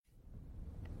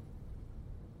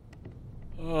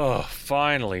Oh,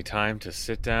 finally time to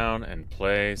sit down and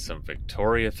play some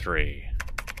Victoria 3.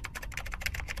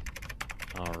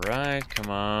 Alright,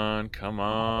 come on, come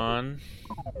on.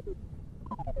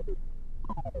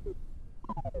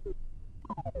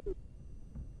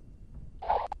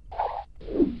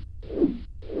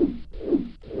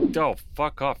 Oh,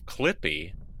 fuck off,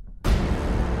 Clippy.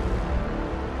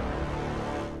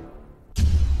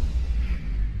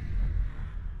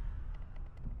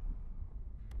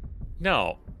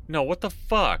 No, what the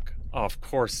fuck? Oh, of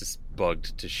course it's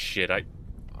bugged to shit.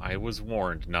 I was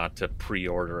warned not to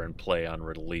pre-order and play on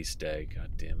release day.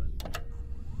 God damn it.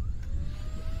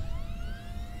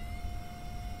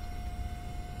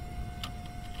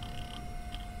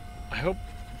 I hope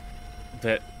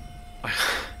that...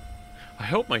 I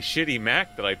hope my shitty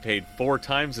Mac that I paid 4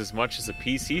 times as much as a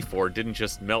PC for didn't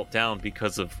just melt down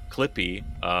because of Clippy,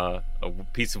 a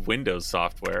piece of Windows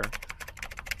software.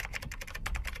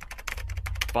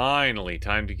 Finally,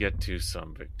 time to get to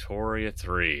some Victoria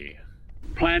 3.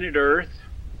 Planet Earth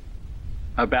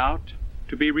about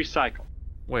to be recycled.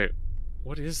 Wait,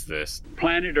 what is this?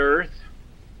 Planet Earth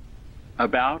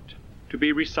about to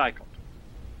be recycled.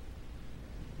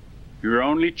 Your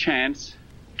only chance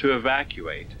to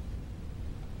evacuate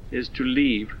is to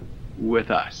leave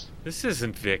with us. This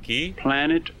isn't Vicky.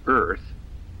 Planet Earth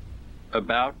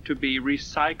about to be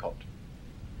recycled.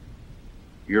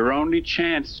 Your only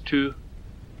chance to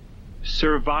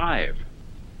survive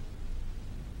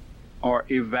or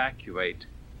evacuate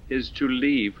is to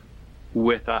leave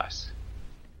with us.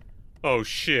 Oh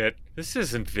shit, this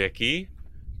isn't Vicky.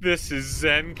 This is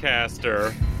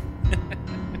Zencastr.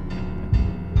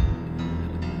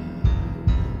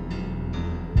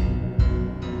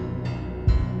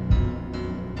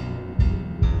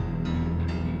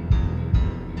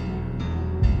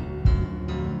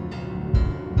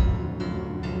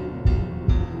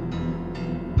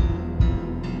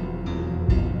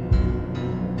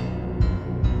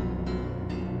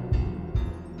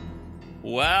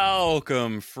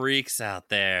 Welcome, freaks out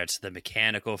there, to the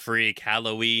Mechanical Freak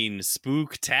Halloween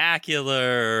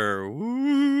Spooktacular.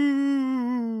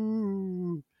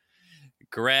 Woo!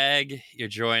 Greg, you're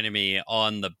joining me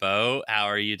on the boat. How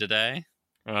are you today?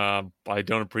 I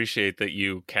don't appreciate that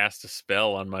you cast a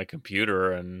spell on my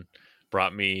computer and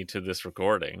brought me to this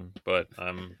recording, but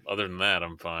other than that,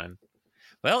 I'm fine.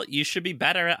 Well, you should be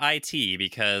better at IT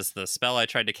because the spell I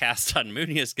tried to cast on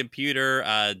Munia's computer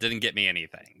didn't get me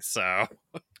anything, so...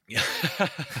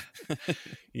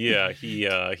 Yeah, he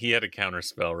had a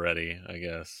counterspell ready, I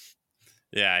guess.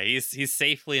 Yeah, he's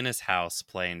safely in his house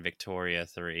playing Victoria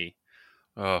 3.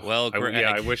 Oh, well, Greg...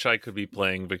 I wish I could be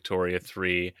playing Victoria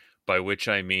 3, by which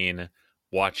I mean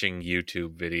watching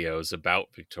YouTube videos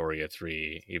about Victoria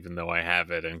 3, even though I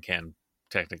have it and can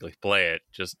technically play it,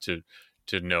 just to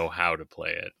know how to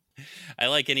play it. I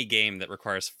like any game that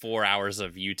requires 4 hours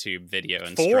of YouTube video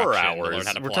 4 hours to learn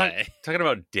how to We're play. talking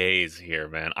about days here,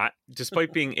 man.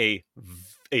 Despite being a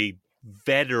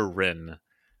veteran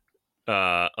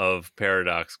of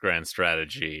Paradox Grand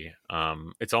Strategy,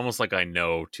 it's almost like I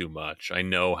know too much. I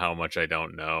know how much I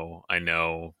don't know. I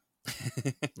know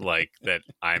like that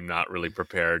I'm not really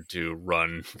prepared to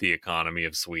run the economy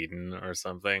of Sweden or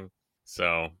something.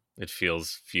 So it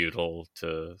feels futile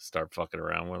to start fucking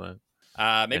around with it.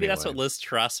 Maybe that's what Liz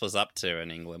Truss was up to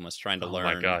in England, was trying to learn.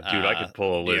 Oh my god, dude, I could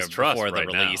pull a Liz Truss before right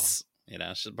the release.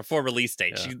 now. Before release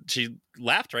date. Yeah. She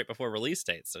left right before release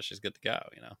date, so she's good to go.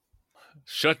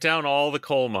 Shut down all the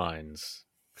coal mines.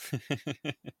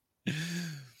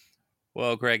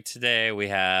 Well, Greg, today we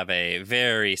have a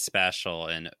very special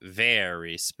and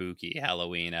very spooky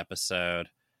Halloween episode.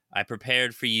 I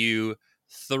prepared for you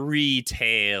 3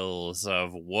 tales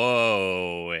of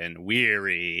woe and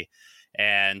weary.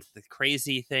 And the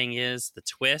crazy thing is, the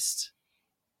twist,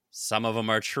 some of them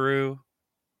are true,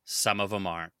 some of them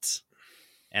aren't.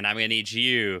 And I'm going to need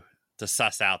you to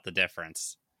suss out the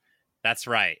difference. That's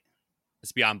right.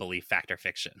 It's beyond belief, fact or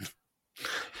fiction.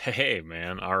 Hey,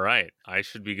 man. All right. I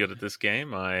should be good at this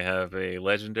game. I have a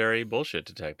legendary bullshit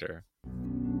detector.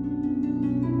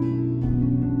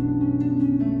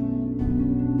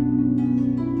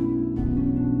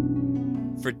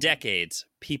 For decades,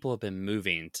 people have been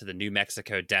moving to the New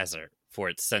Mexico desert for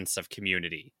its sense of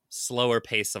community, slower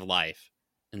pace of life,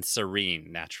 and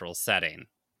serene natural setting.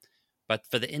 But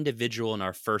for the individual in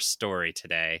our first story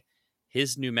today,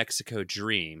 his New Mexico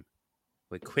dream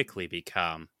would quickly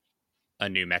become a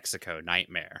New Mexico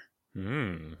nightmare.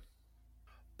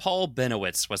 Paul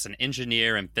Benowitz was an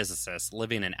engineer and physicist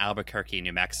living in Albuquerque,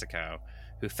 New Mexico,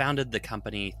 who founded the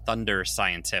company Thunder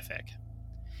Scientific.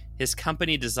 His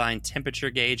company designed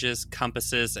temperature gauges,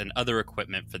 compasses, and other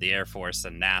equipment for the Air Force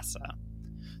and NASA.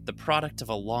 the product of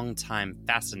a long-time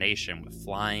fascination with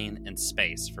flying and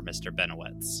space for Mr.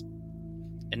 Benowitz.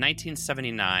 In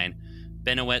 1979,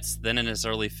 Benowitz, then in his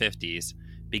early 50s,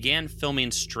 began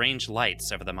filming strange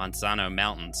lights over the Monsanto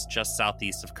Mountains just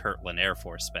southeast of Kirtland Air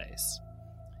Force Base.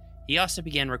 He also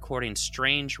began recording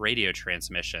strange radio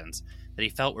transmissions that he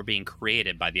felt were being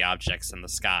created by the objects in the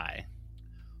sky.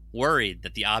 Worried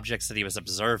that the objects that he was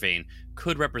observing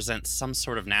could represent some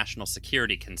sort of national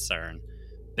security concern,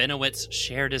 Benowitz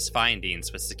shared his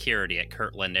findings with security at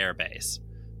Kirtland Air Base,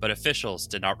 but officials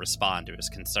did not respond to his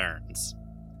concerns.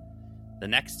 The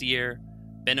next year,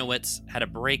 Benowitz had a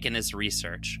break in his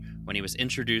research when he was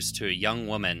introduced to a young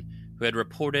woman who had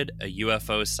reported a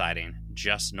UFO sighting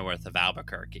just north of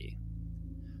Albuquerque.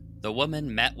 The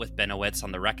woman met with Benowitz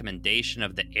on the recommendation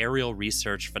of the Aerial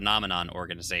Research Phenomenon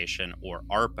Organization, or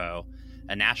ARPO,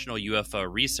 a national UFO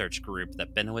research group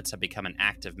that Benowitz had become an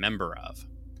active member of.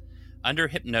 Under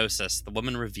hypnosis, the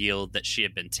woman revealed that she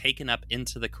had been taken up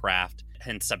into the craft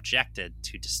and subjected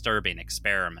to disturbing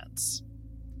experiments.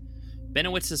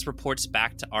 Benowitz's reports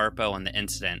back to ARPO on the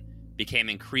incident became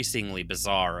increasingly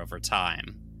bizarre over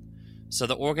time. So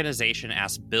the organization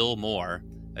asked Bill Moore,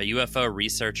 a UFO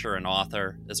researcher and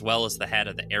author, as well as the head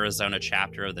of the Arizona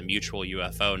chapter of the Mutual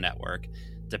UFO Network,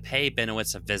 to pay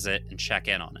Benowitz a visit and check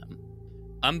in on him.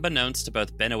 Unbeknownst to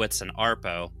both Benowitz and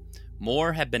ARPO,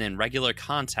 Moore had been in regular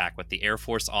contact with the Air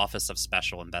Force Office of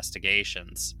Special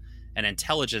Investigations, an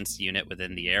intelligence unit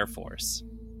within the Air Force.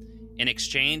 In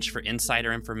exchange for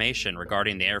insider information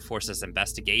regarding the Air Force's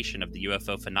investigation of the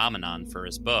UFO phenomenon for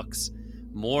his books,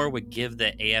 Moore would give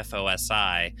the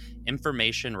AFOSI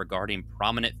information regarding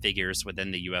prominent figures within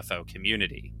the UFO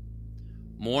community.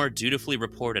 Moore dutifully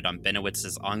reported on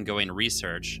Benowitz's ongoing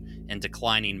research and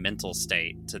declining mental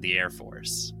state to the Air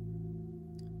Force.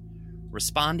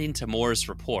 Responding to Moore's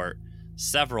report,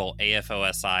 several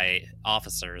AFOSI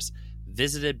officers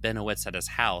visited Benowitz at his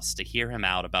house to hear him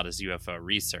out about his UFO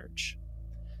research.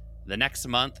 The next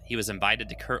month, he was invited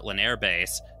to Kirtland Air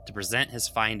Base to present his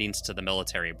findings to the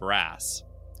military brass.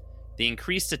 The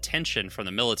increased attention from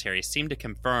the military seemed to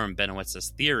confirm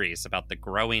Benowitz's theories about the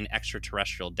growing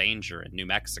extraterrestrial danger in New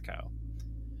Mexico.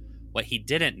 What he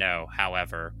didn't know,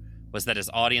 however, was that his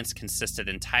audience consisted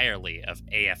entirely of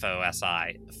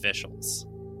AFOSI officials.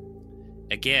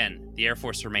 Again, the Air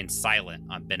Force remained silent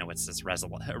on Benowitz's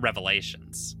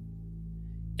revelations.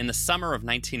 In the summer of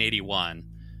 1981,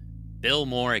 Bill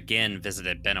Moore again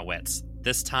visited Benowitz,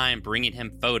 this time bringing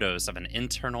him photos of an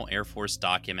internal Air Force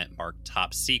document marked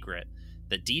Top Secret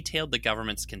that detailed the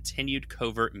government's continued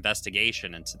covert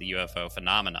investigation into the UFO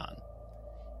phenomenon.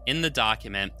 In the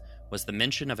document was the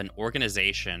mention of an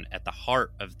organization at the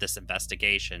heart of this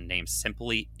investigation named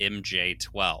simply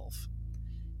MJ-12.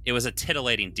 It was a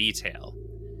titillating detail.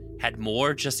 Had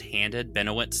Moore just handed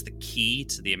Benowitz the key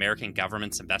to the American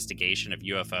government's investigation of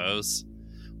UFOs?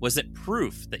 Was it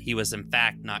proof that he was in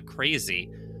fact not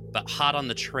crazy, but hot on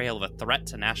the trail of a threat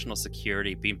to national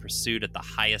security being pursued at the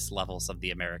highest levels of the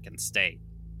American state?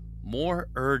 Moore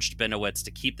urged Benowitz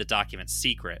to keep the document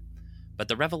secret, but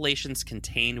the revelations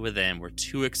contained within were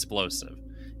too explosive,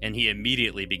 and he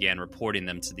immediately began reporting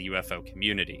them to the UFO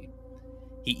community.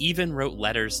 He even wrote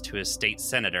letters to his state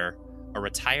senator, a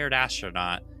retired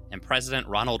astronaut, and President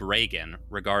Ronald Reagan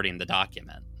regarding the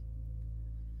document.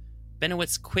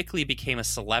 Benowitz quickly became a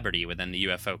celebrity within the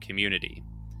UFO community.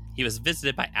 He was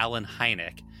visited by Allen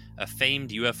Hynek, a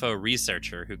famed UFO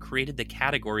researcher who created the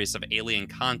categories of alien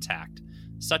contact,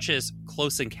 such as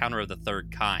Close Encounter of the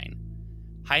Third Kind.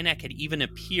 Hynek had even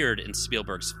appeared in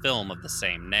Spielberg's film of the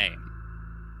same name.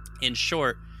 In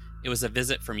short, it was a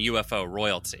visit from UFO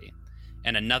royalty,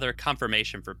 and another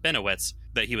confirmation for Benowitz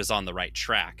that he was on the right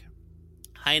track.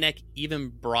 Hynek even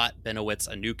brought Benowitz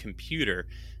a new computer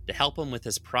to help him with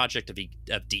his project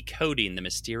of decoding the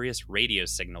mysterious radio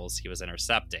signals he was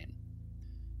intercepting.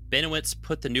 Benowitz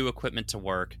put the new equipment to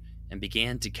work and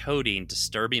began decoding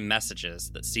disturbing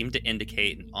messages that seemed to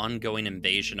indicate an ongoing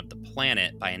invasion of the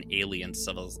planet by an alien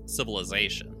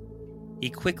civilization. He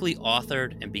quickly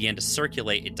authored and began to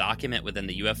circulate a document within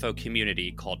the UFO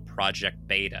community called Project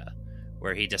Beta,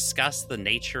 where he discussed the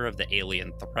nature of the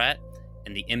alien threat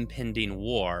and the impending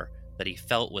war that he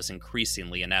felt was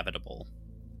increasingly inevitable.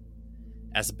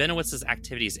 As Benowitz's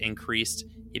activities increased,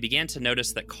 he began to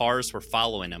notice that cars were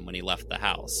following him when he left the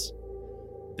house.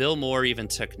 Bill Moore even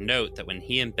took note that when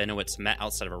he and Benowitz met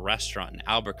outside of a restaurant in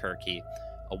Albuquerque,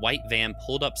 a white van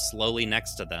pulled up slowly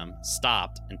next to them,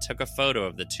 stopped, and took a photo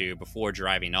of the two before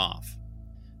driving off.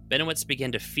 Benowitz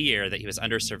began to fear that he was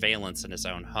under surveillance in his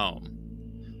own home,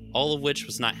 all of which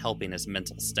was not helping his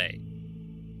mental state.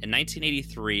 In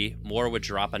 1983, Moore would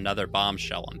drop another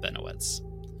bombshell on Benowitz.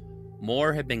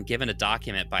 Moore had been given a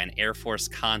document by an Air Force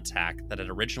contact that had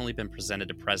originally been presented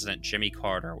to President Jimmy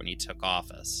Carter when he took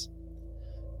office.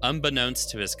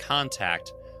 Unbeknownst to his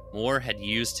contact, Moore had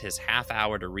used his half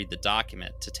hour to read the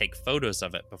document to take photos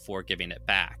of it before giving it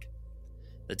back.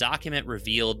 The document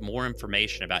revealed more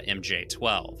information about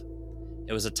MJ-12.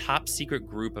 It was a top-secret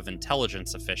group of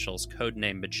intelligence officials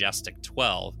codenamed Majestic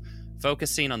 12,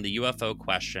 focusing on the UFO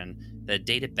question that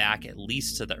dated back at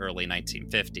least to the early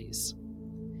 1950s.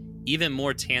 Even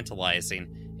more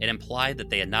tantalizing, it implied that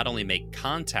they had not only made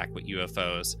contact with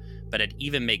UFOs, but had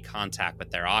even made contact with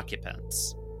their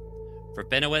occupants. For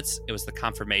Bennewitz, it was the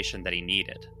confirmation that he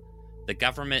needed. The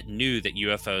government knew that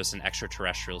UFOs and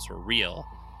extraterrestrials were real,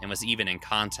 and was even in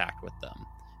contact with them,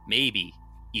 maybe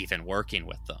even working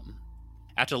with them.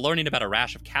 After learning about a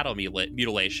rash of cattle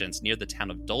mutilations near the town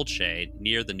of Dulce,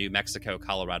 near the New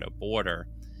Mexico-Colorado border,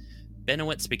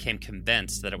 Bennewitz became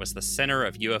convinced that it was the center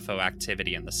of UFO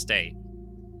activity in the state.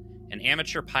 An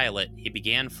amateur pilot, he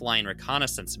began flying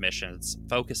reconnaissance missions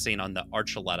focusing on the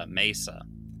Archuleta Mesa.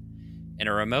 In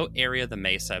a remote area of the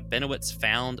mesa, Bennewitz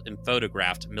found and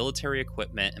photographed military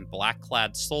equipment and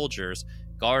black-clad soldiers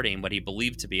guarding what he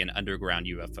believed to be an underground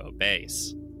UFO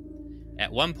base.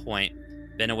 At one point,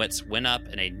 Bennewitz went up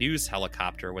in a news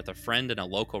helicopter with a friend and a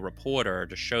local reporter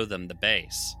to show them the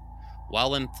base.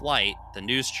 While in flight, the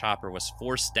news chopper was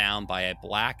forced down by a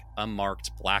black,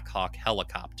 unmarked Black Hawk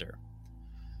helicopter.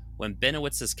 When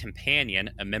Bennewitz's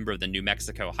companion, a member of the New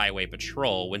Mexico Highway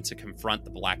Patrol, went to confront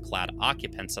the black-clad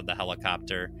occupants of the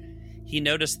helicopter, he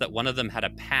noticed that one of them had a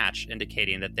patch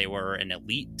indicating that they were an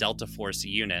elite Delta Force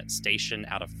unit stationed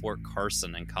out of Fort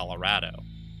Carson in Colorado.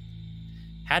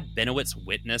 Had Bennewitz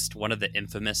witnessed one of the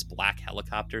infamous black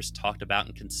helicopters talked about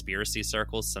in conspiracy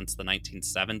circles since the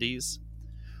 1970s?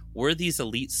 Were these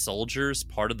elite soldiers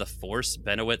part of the force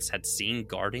Bennewitz had seen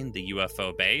guarding the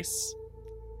UFO base?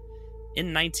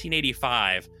 In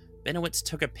 1985, Bennewitz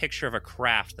took a picture of a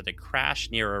craft that had crashed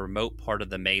near a remote part of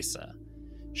the mesa.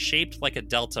 Shaped like a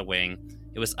delta wing,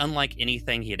 it was unlike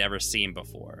anything he had ever seen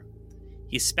before.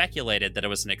 He speculated that it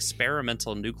was an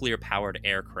experimental nuclear-powered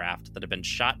aircraft that had been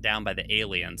shot down by the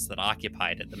aliens that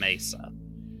occupied at the mesa.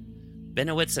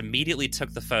 Bennewitz immediately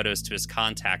took the photos to his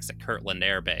contacts at Kirtland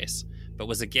Air Base, but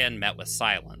was again met with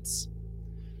silence.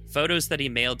 Photos that he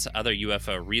mailed to other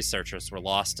UFO researchers were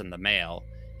lost in the mail,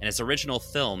 and his original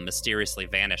film mysteriously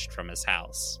vanished from his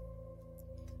house.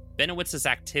 Bennewitz's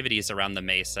activities around the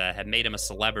mesa had made him a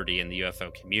celebrity in the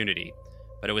UFO community,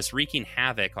 but it was wreaking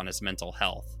havoc on his mental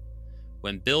health.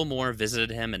 When Bill Moore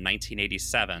visited him in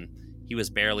 1987, he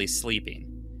was barely sleeping.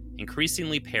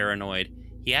 Increasingly paranoid,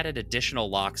 he added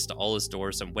additional locks to all his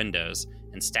doors and windows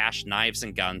and stashed knives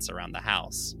and guns around the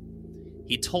house.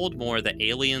 He told Moore that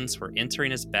aliens were entering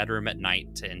his bedroom at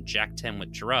night to inject him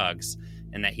with drugs,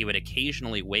 and that he would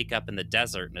occasionally wake up in the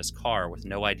desert in his car with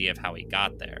no idea of how he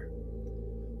got there.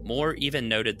 Moore even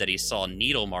noted that he saw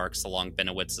needle marks along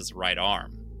Bennewitz's right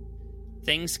arm.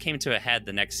 Things came to a head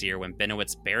the next year when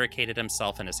Bennewitz barricaded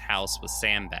himself in his house with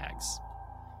sandbags.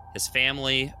 His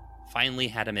family finally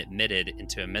had him admitted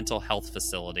into a mental health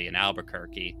facility in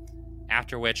Albuquerque,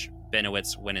 after which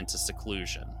Bennewitz went into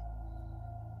seclusion.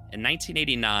 In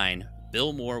 1989,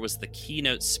 Bill Moore was the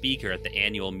keynote speaker at the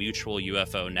annual Mutual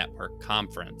UFO Network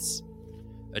conference.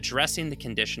 Addressing the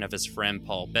condition of his friend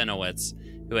Paul Bennewitz,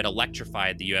 who had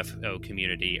electrified the UFO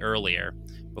community earlier,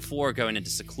 before going into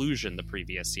seclusion the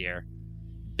previous year,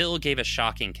 Bill gave a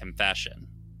shocking confession.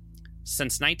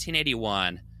 Since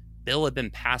 1981, Bill had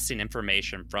been passing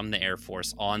information from the Air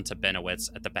Force on to Bennewitz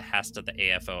at the behest of the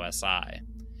AFOSI,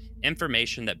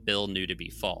 information that Bill knew to be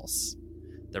false.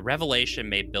 The revelation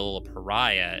made Bill a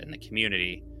pariah in the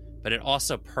community, but it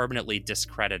also permanently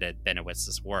discredited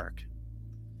Bennewitz's work.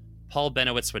 Paul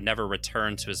Bennewitz would never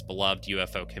return to his beloved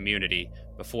UFO community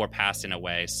before passing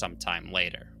away sometime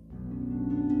later.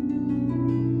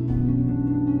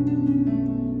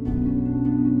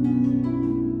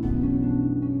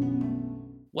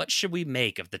 What should we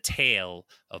make of the tale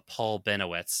of Paul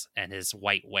Bennewitz and his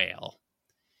white whale?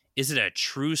 Is it a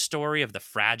true story of the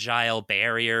fragile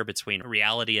barrier between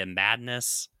reality and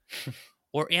madness?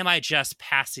 Or am I just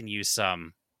passing you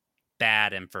some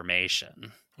bad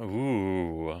information?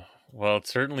 Ooh, well, it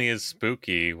certainly is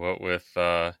spooky. What with,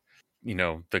 the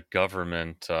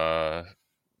government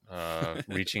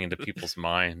reaching into people's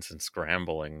minds and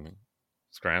scrambling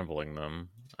them.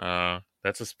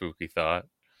 That's a spooky thought.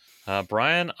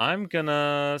 Brian, I'm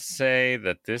gonna say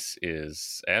that this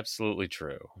is absolutely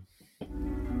true.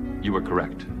 You were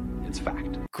correct. It's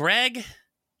fact. Greg,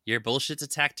 your bullshit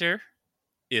detector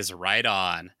is right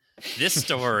on. This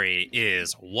story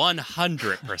is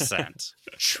 100%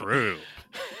 true.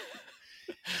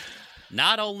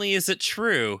 not only is it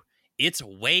true, it's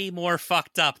way more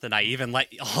fucked up than I even let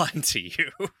on to you.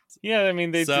 Yeah, I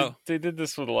mean, they So- did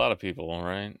this with a lot of people,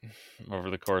 right? Over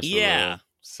the course Yeah. of the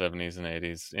 70s and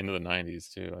 80s, into the 90s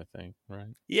too, I think,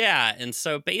 right? Yeah, and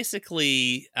so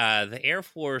basically, the Air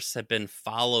Force had been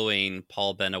following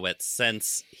Paul Bennewitz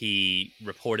since he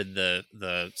reported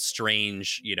the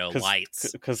strange,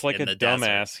 lights. Because like in a the desert.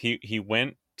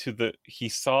 dumbass, he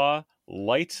saw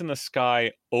lights in the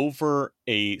sky over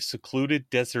a secluded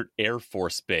desert Air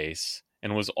Force base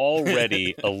and was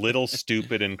already a little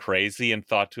stupid and crazy and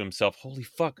thought to himself, holy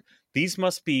fuck, these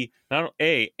must be not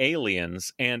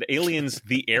aliens, and aliens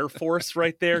the Air Force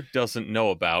right there doesn't know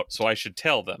about, so I should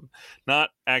tell them. Not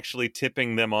actually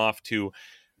tipping them off to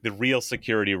the real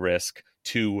security risk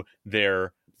to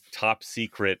their top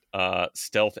secret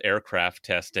stealth aircraft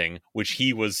testing, which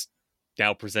he was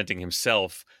now presenting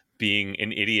himself being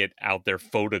an idiot out there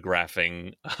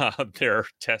photographing their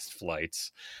test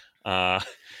flights.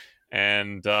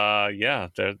 And there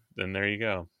you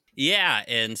go. Yeah,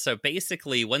 and so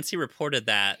basically, once he reported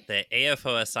that, the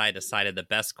AFOSI decided the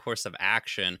best course of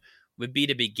action would be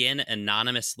to begin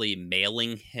anonymously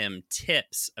mailing him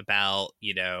tips about,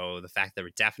 the fact there were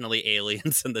definitely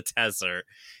aliens in the desert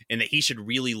and that he should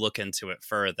really look into it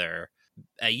further.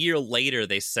 A year later,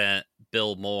 they sent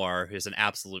Bill Moore, who's an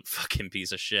absolute fucking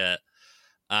piece of shit,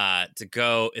 to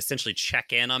go essentially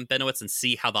check in on Bennewitz and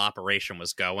see how the operation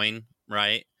was going,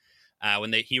 right?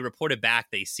 When he reported back,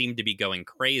 they seemed to be going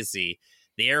crazy.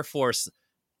 The Air Force,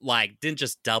 didn't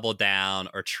just double down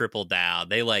or triple down.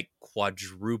 They,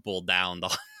 quadrupled down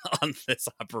on this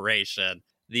operation.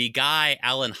 The guy,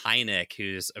 Alan Hynek,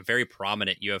 who's a very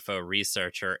prominent UFO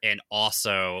researcher and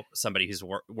also somebody who's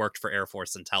worked for Air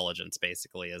Force intelligence,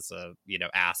 basically, as a,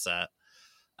 asset.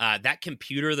 That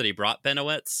computer that he brought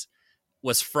Bennewitz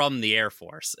was from the Air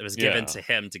Force. It was given to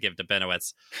him to give to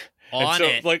Bennewitz.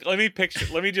 Let me picture.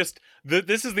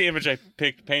 This is the image I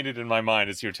painted in my mind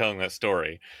as you're telling that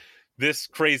story. This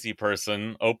crazy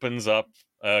person opens up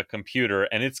a computer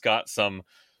and it's got some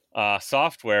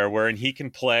software wherein he can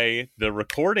play the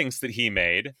recordings that he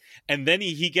made, and then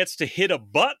he gets to hit a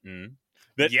button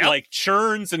that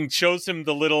churns and shows him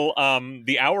the little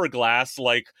the hourglass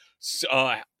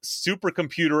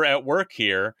supercomputer at work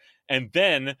here, and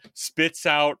then spits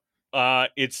out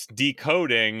its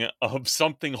decoding of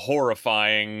something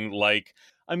horrifying.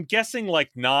 I'm guessing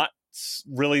not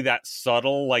really that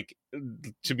subtle,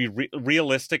 to be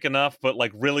realistic enough, but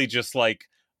really just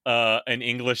an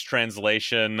English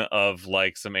translation of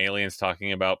some aliens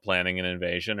talking about planning an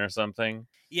invasion or something.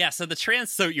 Yeah, so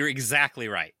so you're exactly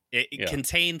right. It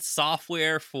contained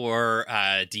software for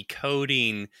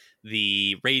decoding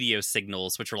the radio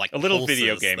signals, which were a little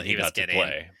video game he got to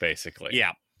play, basically.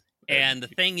 Yeah. And the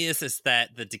thing is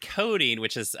that the decoding,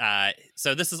 which is,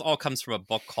 so this all comes from a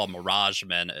book called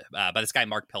Mirageman by this guy,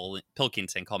 Mark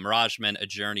Pilkington, called Mirageman, A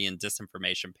Journey in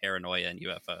Disinformation, Paranoia, and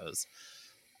UFOs.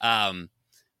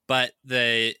 But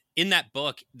in that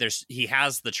book, he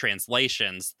has the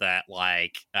translations that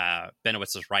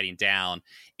Bennewitz was writing down,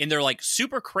 and they're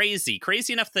super crazy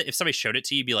enough that if somebody showed it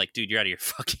to you, you'd be like, dude, you're out of your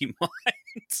fucking mind,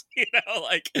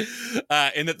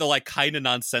 and that they're kind of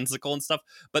nonsensical and stuff,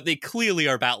 but they clearly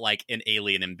are about an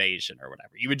alien invasion or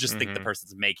whatever. You would just think the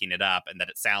person's making it up and that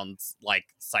it sounds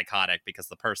psychotic because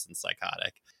the person's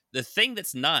psychotic. The thing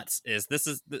that's nuts is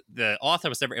the author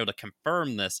was never able to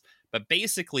confirm this, but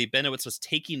basically Bennewitz was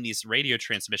taking these radio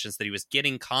transmissions that he was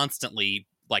getting constantly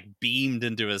beamed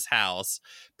into his house,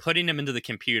 putting them into the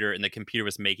computer, and the computer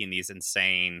was making these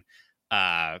insane,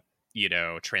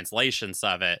 translations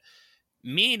of it.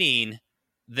 Meaning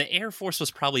the Air Force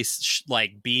was probably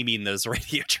beaming those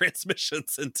radio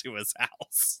transmissions into his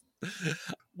house,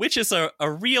 which is a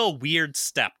real weird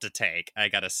step to take, I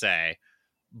gotta say.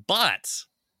 But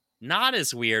not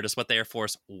as weird as what the Air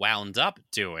Force wound up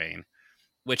doing,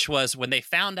 which was when they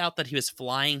found out that he was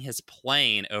flying his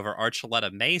plane over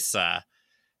Archuleta Mesa,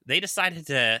 they decided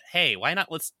to, hey, why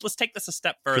not? Let's take this a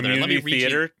step further. Community Let me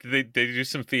theater? Did they do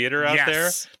some theater out there?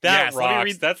 That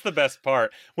rocks. That's the best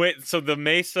part. Wait, so the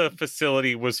Mesa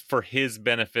facility was for his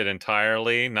benefit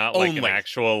entirely, not an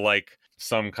actual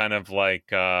some kind of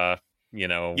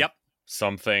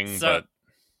something. So, but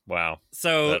wow.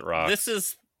 So that rocks.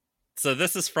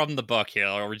 This is from the book here.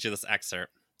 I'll read you this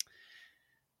excerpt.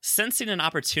 Sensing an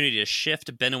opportunity to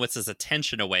shift Bennewitz's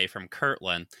attention away from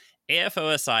Kirtland,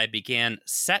 AFOSI began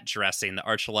set dressing the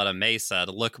Archuleta Mesa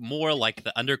to look more like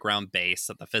the underground base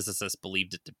that the physicists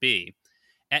believed it to be.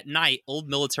 At night, old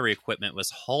military equipment was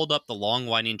hauled up the long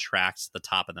winding tracks to the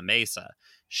top of the mesa.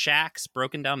 Shacks,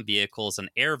 broken down vehicles,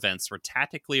 and air vents were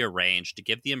tactically arranged to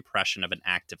give the impression of an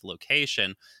active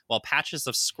location, while patches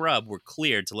of scrub were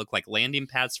cleared to look like landing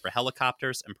pads for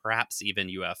helicopters and perhaps even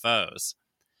UFOs.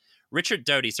 Richard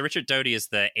Doty. So Richard Doty is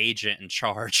the agent in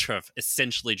charge of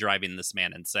essentially driving this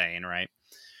man insane, right?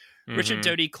 Mm-hmm. Richard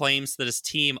Doty claims that his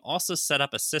team also set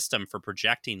up a system for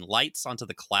projecting lights onto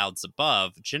the clouds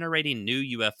above, generating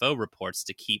new UFO reports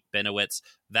to keep Benowitz,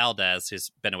 Valdez,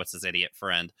 who's Benowitz's idiot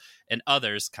friend, and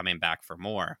others coming back for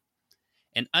more.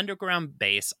 An underground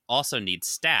base also needs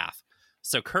staff,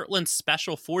 so Kirtland's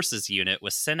Special Forces unit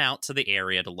was sent out to the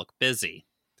area to look busy.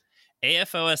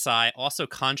 AFOSI also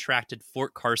contracted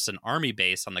Fort Carson Army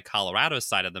Base on the Colorado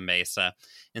side of the mesa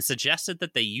and suggested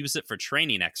that they use it for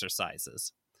training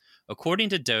exercises. According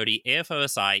to Doty,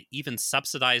 AFOSI even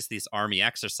subsidized these army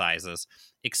exercises,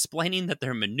 explaining that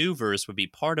their maneuvers would be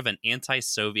part of an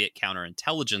anti-Soviet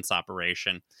counterintelligence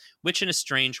operation, which in a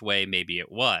strange way maybe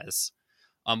it was.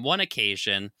 On one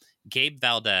occasion, Gabe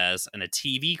Valdez and a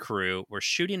TV crew were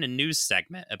shooting a news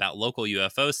segment about local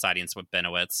UFO sightings with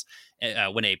Benowitz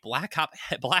when a Black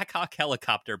Hawk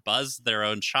helicopter buzzed their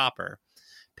own chopper.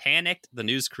 Panicked, the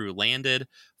news crew landed,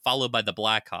 followed by the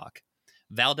Black Hawk.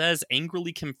 Valdez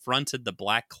angrily confronted the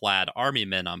black-clad army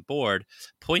men on board,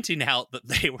 pointing out that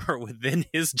they were within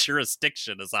his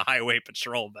jurisdiction as a highway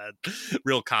patrolman,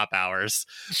 real cop hours,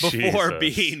 before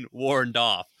being warned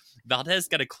off. Valdez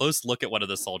got a close look at one of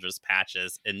the soldiers'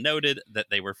 patches and noted that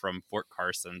they were from Fort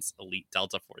Carson's elite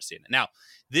Delta Force unit. Now,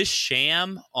 this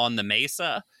sham on the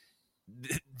Mesa,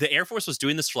 the Air Force was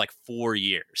doing this for like 4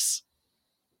 years,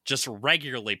 just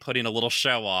regularly putting a little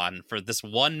show on for this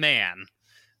one man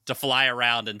to fly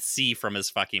around and see from his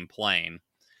fucking plane.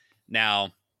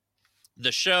 Now,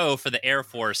 the show for the Air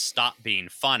Force stopped being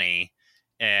funny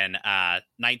in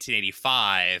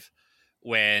 1985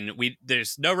 when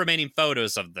there's no remaining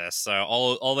photos of this. So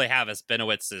all they have is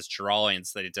Benowitz's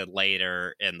drawings that he did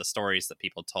later and the stories that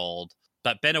people told.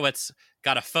 But Benowitz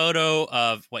got a photo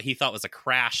of what he thought was a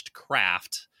crashed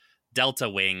craft, Delta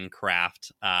Wing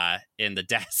craft, in the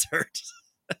desert.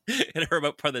 In a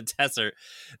remote part of the desert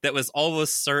that was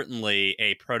almost certainly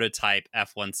a prototype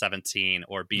F-117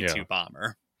 or B-2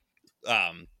 bomber.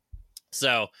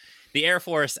 So the Air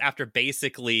Force, after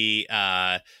basically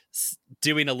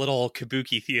doing a little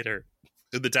kabuki theater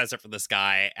in the desert for this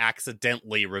guy,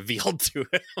 accidentally revealed to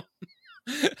him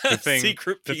the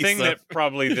thing that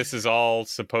probably this is all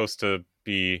supposed to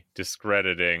be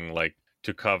discrediting, like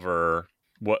to cover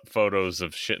what photos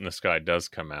of shit in the sky does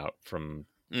come out from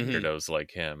weirdos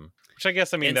like him, which I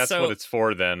guess, I mean, and that's what it's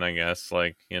for then, I guess.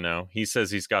 Like, you know, he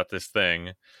says he's got this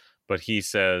thing, but he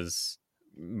says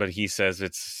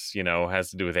it's, you know, has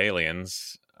to do with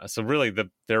aliens. So really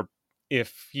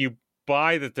if you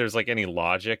buy that there's like any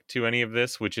logic to any of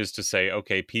this, which is to say,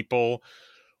 okay, people,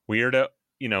 weirdo,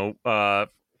 you know,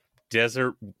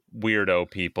 desert weirdo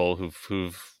people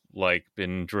who've like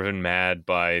been driven mad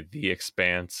by the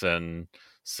expanse and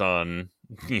sun,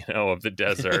 you know, of the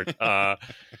desert,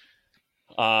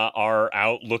 are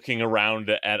out looking around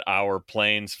at our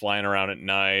planes flying around at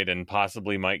night and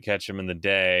possibly might catch them in the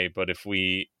day. But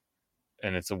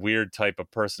and it's a weird type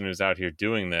of person who's out here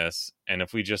doing this, and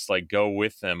if we just like go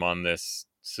with them on this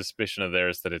suspicion of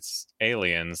theirs that it's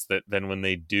aliens, that then when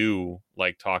they do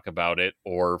like talk about it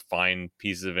or find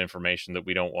pieces of information that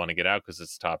we don't want to get out because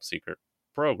it's a top secret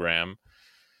program,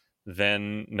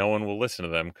 then no one will listen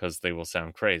to them because they will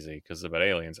sound crazy because it's about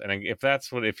aliens. And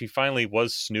if he finally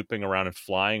was snooping around and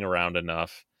flying around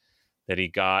enough that he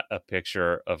got a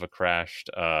picture of a crashed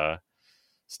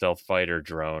stealth fighter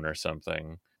drone or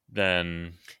something,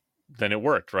 then it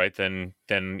worked, right? Then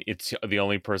it's the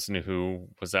only person who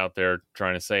was out there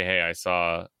trying to say, hey, I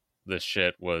saw this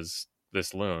shit was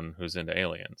this loon who's into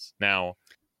aliens. Now,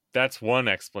 that's one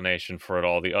explanation for it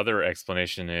all. The other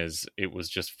explanation is it was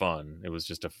just fun. It was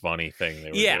just a funny thing they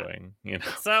were doing, you know?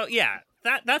 So, yeah,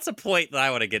 that's a point that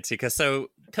I want to get to. Because so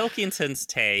Pilkington's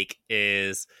take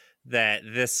is that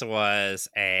this was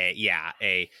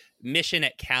a mission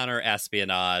at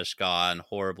counter-espionage gone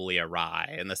horribly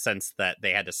awry, in the sense that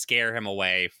they had to scare him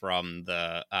away from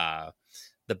the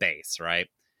base, right?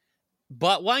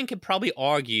 But one could probably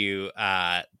argue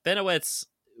Benowitz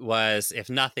was, if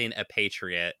nothing, a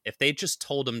patriot. If they just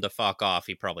told him to fuck off,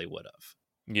 he probably would have.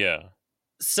 Yeah.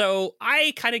 So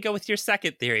I kind of go with your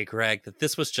second theory, Greg, that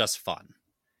this was just fun.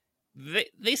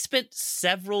 They spent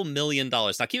several $1 million.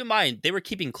 Now, keep in mind, they were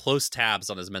keeping close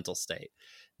tabs on his mental state.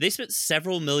 They spent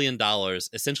several $1 million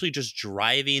essentially just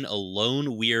driving a lone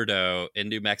weirdo in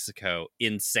New Mexico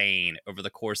insane over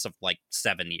the course of like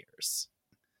 7 years.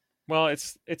 Well,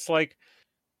 it's like,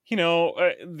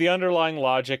 the underlying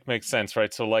logic makes sense,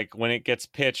 right? So like when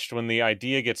the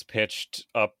idea gets pitched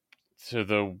up to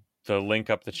the link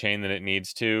up the chain that it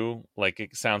needs to, like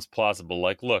it sounds plausible.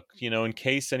 Like, look, in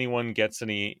case anyone gets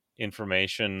any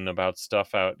information about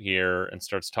stuff out here and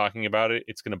starts talking about it,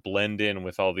 it's going to blend in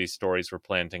with all these stories we're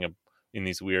planting in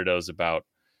these weirdos about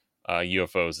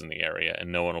UFOs in the area,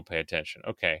 and no one will pay attention.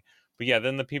 Okay. But yeah,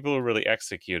 then the people who really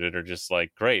execute it are just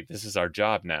like, great, this is our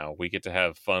job now. We get to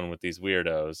have fun with these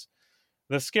weirdos.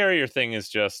 The scarier thing is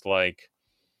just like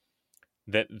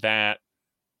that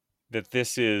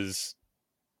this is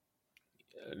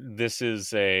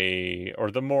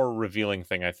or the more revealing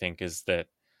thing, I think, is that,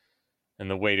 and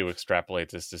the way to extrapolate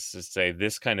this is to say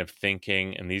this kind of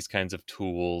thinking and these kinds of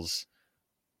tools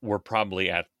were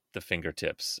probably at the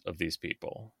fingertips of these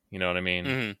people. You know what I mean?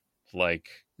 Mm-hmm. Like,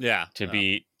 yeah,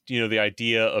 be, the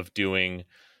idea of doing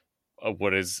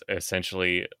what is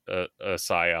essentially a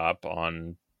psyop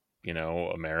on,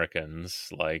 Americans,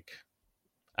 like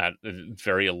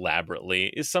very elaborately,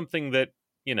 is something that,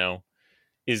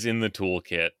 is in the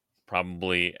toolkit,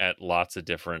 probably at lots of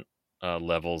different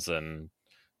levels and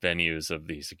venues of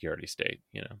the security state,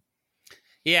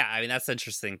 Yeah, I mean, that's the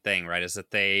interesting thing, right? Is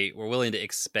that they were willing to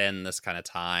expend this kind of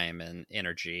time and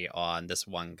energy on this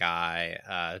one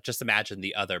guy. Just imagine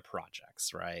the other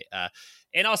projects, right?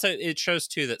 And also, it shows,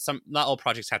 too, that not all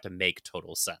projects have to make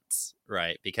total sense,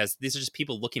 right? Because these are just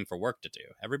people looking for work to do.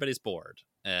 Everybody's bored.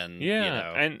 And,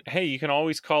 and hey, you can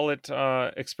always call it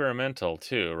experimental,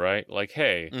 too, right? Like,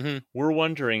 hey, we're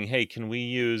wondering, hey, can we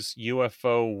use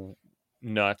UFO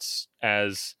nuts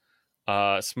as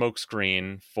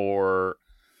smokescreen for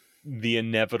the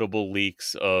inevitable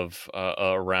leaks of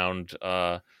around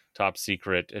top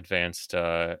secret advanced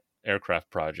aircraft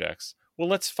projects? Well,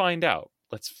 let's find out.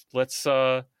 Let's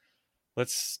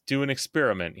do an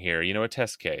experiment here. A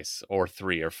test case or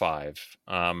 3 or 5.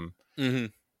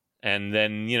 And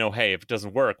then hey, if it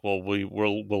doesn't work, well,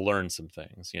 we'll learn some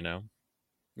things.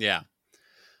 Yeah.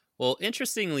 Well,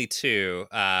 interestingly too.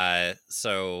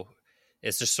 So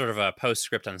it's just sort of a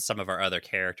postscript on some of our other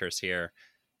characters here.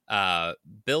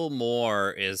 Bill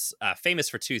Moore is famous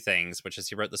for 2 things, which is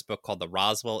he wrote this book called The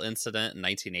Roswell Incident in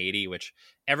 1980, which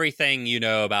everything you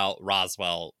know about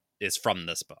Roswell is from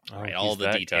this book, right? All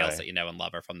the details that you know and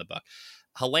love are from the book.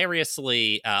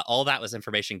 Hilariously, all that was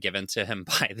information given to him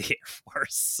by the Air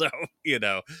Force. So,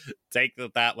 take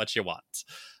that what you want.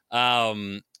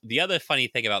 The other funny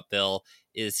thing about Bill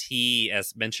is he,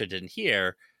 as mentioned in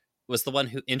here, was the one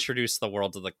who introduced the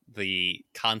world to the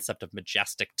concept of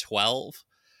Majestic 12,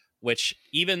 which,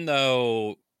 even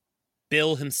though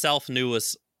Bill himself knew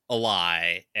was a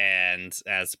lie and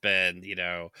has been,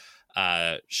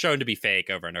 shown to be fake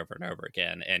over and over and over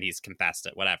again, and he's confessed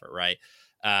it, whatever, right?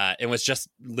 And was just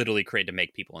literally created to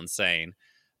make people insane,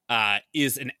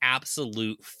 is an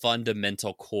absolute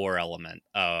fundamental core element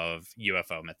of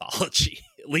UFO mythology,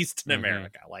 at least in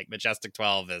America. Like, Majestic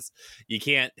 12 is, you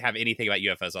can't have anything about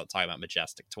UFOs without talking about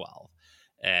Majestic 12.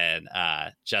 And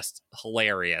just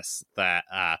hilarious that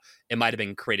it might have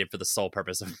been created for the sole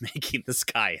purpose of making this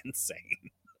guy insane.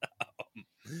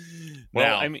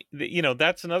 Well, I mean,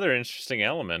 that's another interesting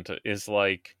element, is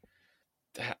like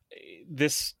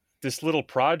this little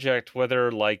project,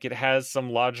 whether like it has some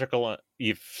logical,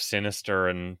 if sinister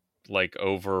and like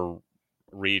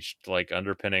overreached like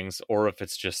underpinnings, or if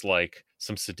it's just like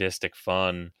some sadistic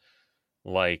fun.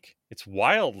 Like, it's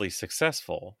wildly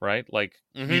successful, right? Like,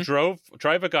 you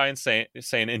drive a guy insane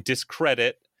and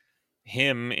discredit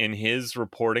him in his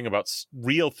reporting about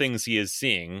real things he is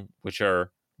seeing, which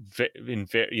are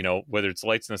whether it's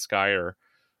lights in the sky or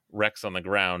wrecks on the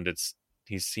ground,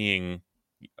 he's seeing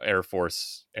Air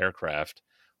Force aircraft.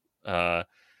 But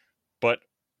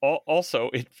also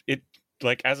it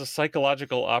like, as a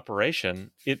psychological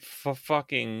operation, it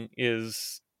fucking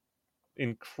is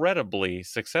incredibly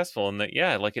successful in that,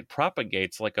 like, it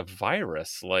propagates like a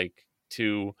virus, like,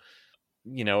 to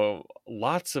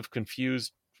lots of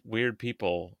confused, weird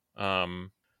people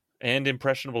and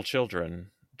impressionable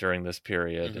children during this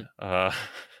period.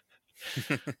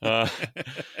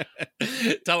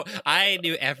 So I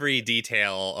knew every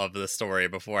detail of the story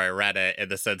before I read it, in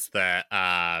the sense that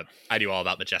I knew all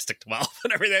about Majestic 12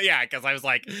 and everything. Yeah, because I was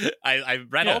like, I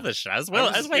read all this shit. I was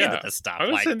way into this stuff.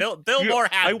 Like, Bill Moore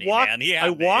had me, man. I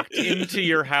walked into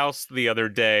your house the other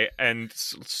day, and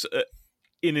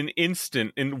in an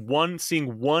instant,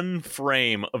 seeing one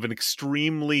frame of an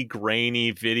extremely grainy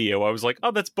video, I was like,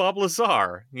 oh, that's Bob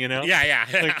Lazar, Yeah.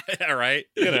 Like, right.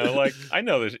 Like, I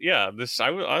know this. Yeah.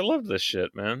 I love this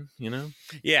shit, man.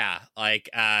 Yeah.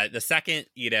 Like, the second,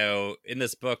 in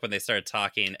this book, when they started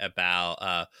talking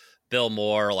about, Bill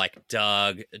Moore, like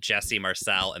Doug, Jesse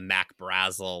Marcel, and Mac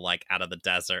Brazel, like out of the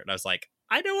desert. And I was like,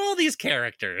 I know all these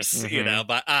characters, you know,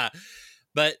 but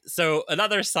so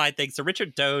another side thing. So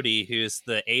Richard Doty, who's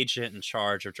the agent in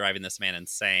charge of driving this man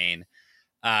insane,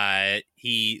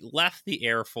 he left the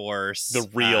Air Force. The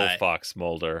real Fox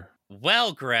Mulder.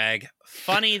 Well, Greg,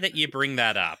 funny that you bring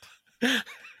that up.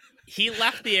 He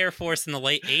left the Air Force in the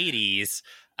late 80s,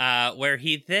 where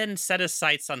he then set his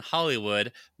sights on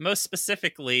Hollywood, most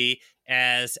specifically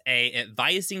as a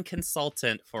advising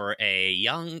consultant for a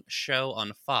young show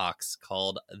on Fox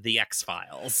called The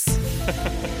X-Files.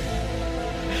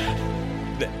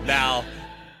 Now,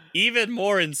 even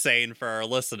more insane for our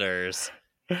listeners,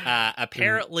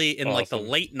 apparently in like the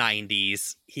late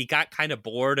 90s, he got kind of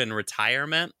bored in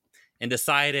retirement and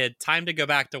decided time to go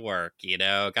back to work, you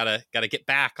know, gotta get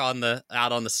back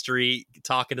out on the street,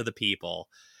 talking to the people,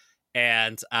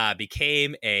 and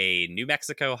became a New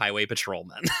Mexico highway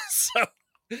patrolman. So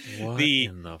what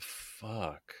in the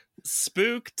fuck?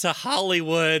 Spook to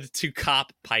Hollywood to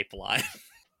cop pipeline.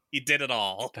 He did it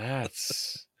all.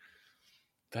 That's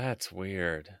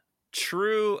weird.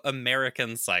 True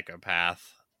American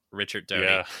psychopath, Richard Doty.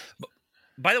 Yeah.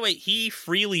 By the way, he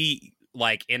freely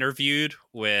like interviewed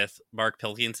with Mark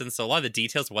Pilkington, so a lot of the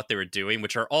details of what they were doing,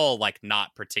 which are all like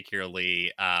not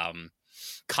particularly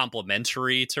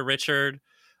complimentary to Richard,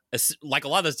 like a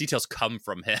lot of those details come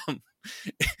from him.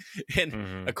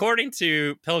 And according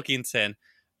to Pilkington,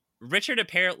 Richard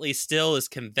apparently still is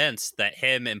convinced that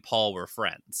him and Paul were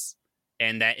friends,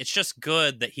 and that it's just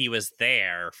good that he was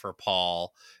there for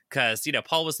Paul, because, you know,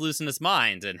 Paul was losing his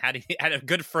mind, and had he had a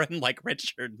good friend like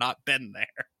Richard not been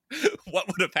there, what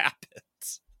would have happened?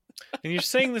 And you're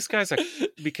saying this guy's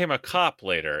became a cop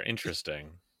later.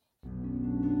 Interesting.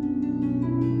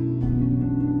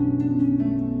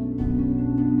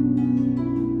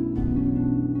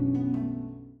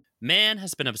 Man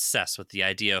has been obsessed with the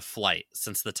idea of flight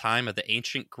since the time of the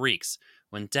ancient Greeks,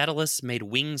 when Daedalus made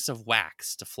wings of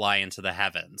wax to fly into the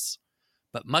heavens.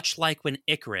 But much like when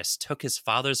Icarus took his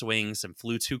father's wings and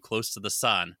flew too close to the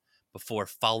sun before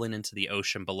falling into the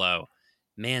ocean below,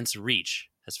 man's reach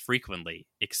has frequently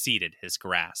exceeded his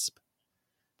grasp.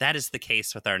 That is the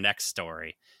case with our next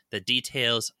story that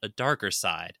details a darker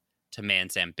side to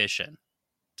man's ambition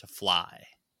to fly.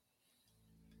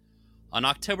 On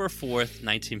October 4th,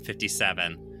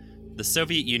 1957, the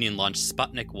Soviet Union launched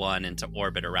Sputnik 1 into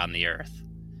orbit around the Earth.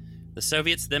 The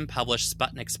Soviets then published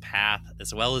Sputnik's path,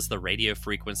 as well as the radio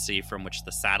frequency from which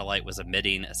the satellite was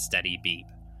emitting a steady beep.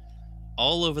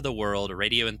 All over the world,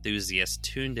 radio enthusiasts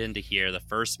tuned in to hear the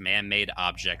first man-made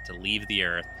object to leave the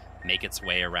Earth make its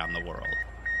way around the world.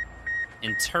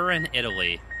 In Turin,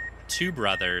 Italy, two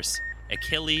brothers,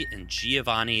 Achille and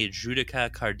Giovanni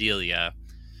Giudica Cardiglia,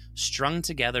 strung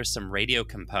together some radio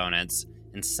components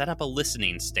and set up a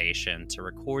listening station to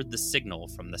record the signal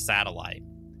from the satellite.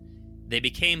 They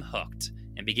became hooked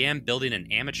and began building an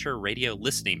amateur radio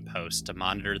listening post to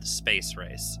monitor the space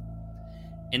race.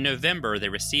 In November, they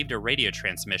received a radio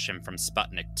transmission from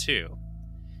Sputnik 2.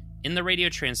 In the radio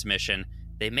transmission,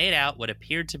 they made out what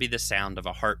appeared to be the sound of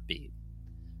a heartbeat.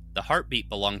 The heartbeat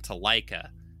belonged to Laika,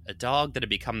 a dog that had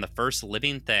become the first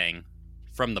living thing,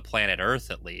 from the planet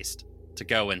Earth at least, to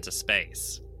go into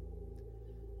space.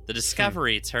 The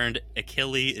discovery turned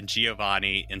Achille and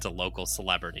Giovanni into local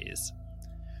celebrities.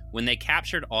 When they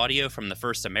captured audio from the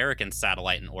first American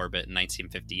satellite in orbit in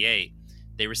 1958,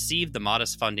 they received the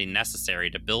modest funding necessary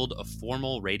to build a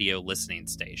formal radio listening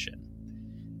station.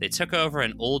 They took over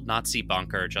an old Nazi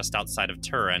bunker just outside of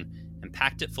Turin and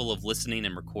packed it full of listening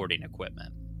and recording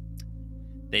equipment.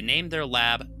 They named their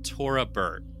lab Tora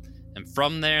Burt, and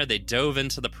from there they dove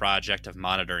into the project of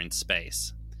monitoring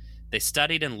space. They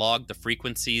studied and logged the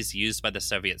frequencies used by the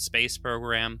Soviet space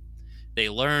program. They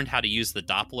learned how to use the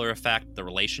Doppler effect, the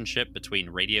relationship between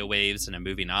radio waves and a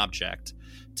moving object,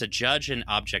 to judge an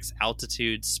object's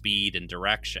altitude, speed, and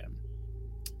direction.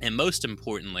 And most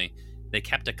importantly, they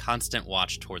kept a constant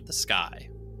watch toward the sky.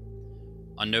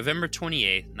 On November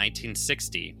 28,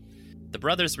 1960, the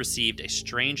brothers received a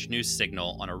strange new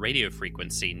signal on a radio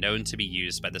frequency known to be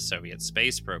used by the Soviet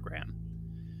space program.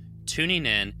 Tuning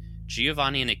in,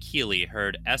 Giovanni and Achille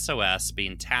heard SOS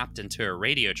being tapped into a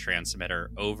radio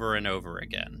transmitter over and over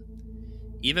again.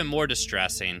 Even more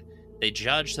distressing, they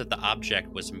judged that the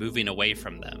object was moving away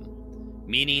from them,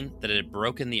 meaning that it had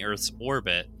broken the Earth's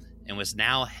orbit and was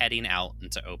now heading out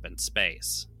into open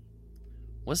space.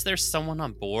 Was there someone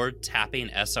on board tapping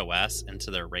SOS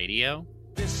into their radio?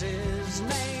 This is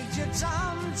Major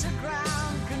Tom to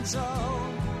ground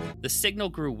control. The signal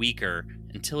grew weaker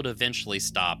until it eventually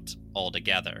stopped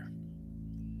altogether.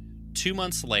 2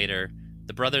 months later,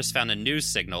 the brothers found a news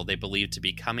signal they believed to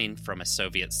be coming from a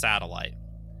Soviet satellite.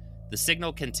 The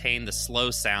signal contained the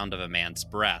slow sound of a man's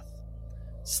breath.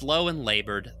 Slow and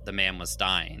labored, the man was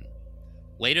dying.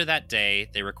 Later that day,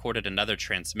 they recorded another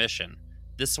transmission,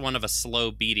 this one of a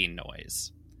slow beating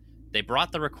noise. They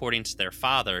brought the recording to their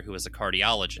father, who was a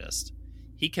cardiologist.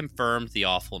 He confirmed the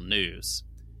awful news.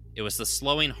 It was the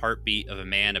slowing heartbeat of a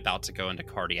man about to go into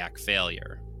cardiac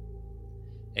failure.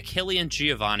 Achille and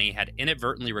Giovanni had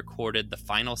inadvertently recorded the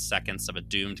final seconds of a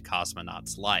doomed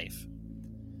cosmonaut's life.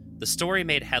 The story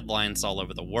made headlines all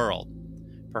over the world.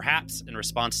 Perhaps in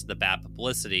response to the bad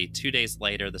publicity, 2 days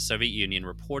later, the Soviet Union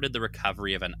reported the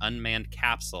recovery of an unmanned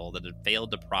capsule that had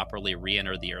failed to properly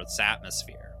re-enter the Earth's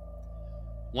atmosphere.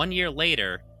 1 year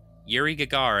later, Yuri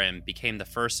Gagarin became the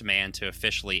first man to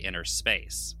officially enter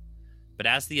space. But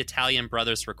as the Italian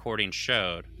brothers' recording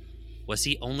showed, was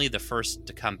he only the first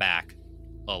to come back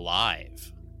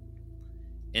alive?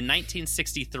 In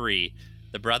 1963,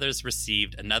 the brothers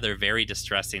received another very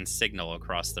distressing signal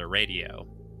across their radio.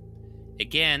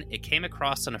 Again, it came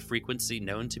across on a frequency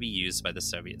known to be used by the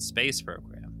Soviet space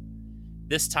program.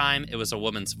 This time, it was a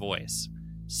woman's voice.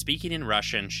 Speaking in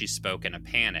Russian, she spoke in a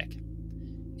panic.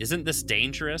 "Isn't this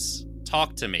dangerous?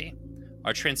 Talk to me.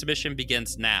 Our transmission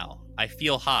begins now. I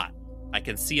feel hot. I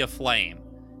can see a flame.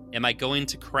 Am I going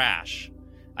to crash?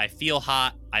 I feel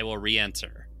hot. I will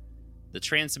re-enter." The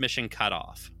transmission cut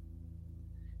off.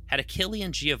 Had Achille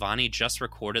and Giovanni just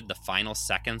recorded the final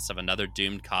seconds of another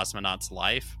doomed cosmonaut's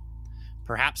life?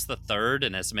 Perhaps the third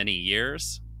in as many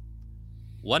years?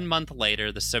 1 month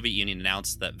later, the Soviet Union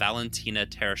announced that Valentina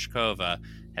Tereshkova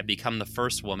had become the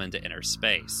first woman to enter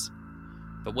space.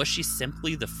 But was she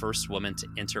simply the first woman to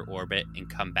enter orbit and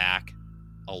come back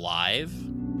alive?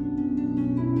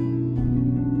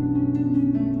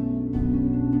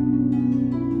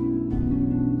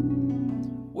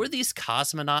 Were these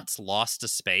cosmonauts lost to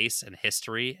space and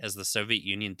history as the Soviet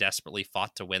Union desperately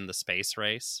fought to win the space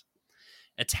race?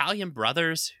 Italian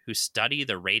brothers who study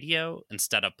the radio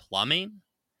instead of plumbing?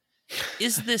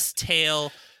 Is this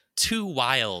tale too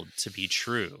wild to be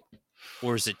true?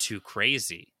 Or is it too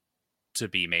crazy to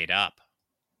be made up?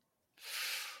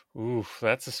 Ooh,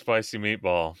 that's a spicy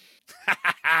meatball.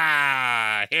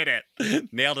 Hit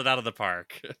it. Nailed it out of the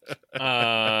park.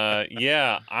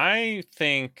 Yeah, I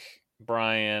think,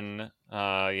 Brian,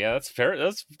 yeah, that's fair.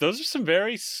 Those are some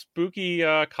very spooky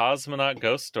cosmonaut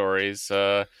ghost stories.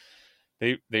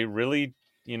 They really,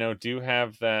 do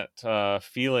have that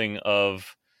feeling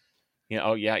of,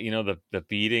 oh yeah, the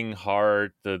beating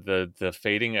heart, the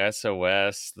fading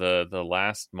SOS, the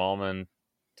last moment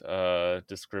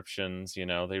descriptions.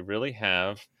 They really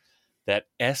have that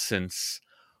essence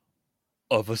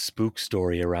of a spook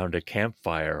story around a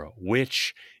campfire,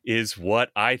 which is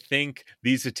what I think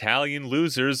these Italian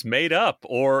losers made up,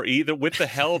 or either with the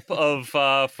help of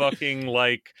fucking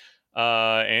like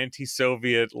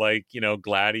anti-Soviet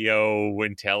Gladio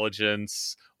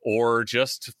intelligence, or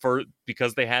just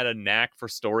because they had a knack for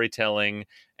storytelling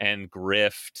and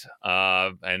grift,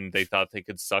 and they thought they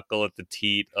could suckle at the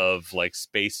teat of like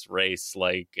space race,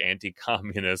 like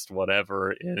anti-communist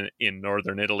whatever in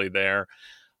northern Italy there.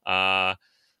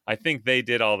 I think they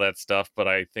did all that stuff, but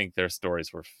I think their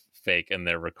stories were fake, and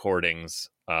their recordings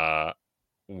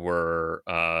were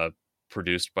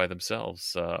produced by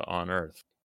themselves on Earth.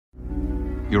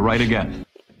 You're right again.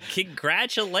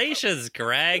 Congratulations,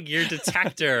 Greg. Your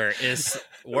detector is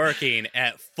working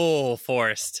at full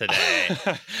force today.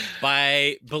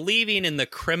 By believing in the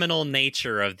criminal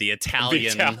nature of the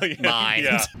Italian mind.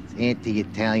 Yeah. It's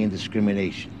anti-Italian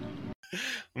discrimination.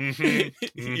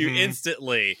 You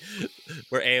instantly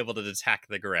were able to detect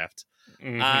the grift.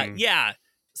 Yeah.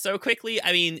 So quickly,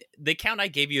 I mean, the account I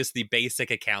gave you is the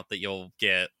basic account that you'll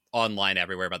get online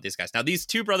everywhere about these guys. Now, these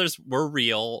two brothers were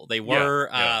real. They were,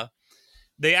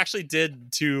 they actually did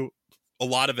do a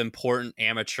lot of important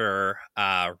amateur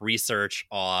research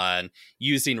on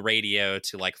using radio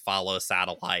to like follow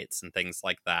satellites and things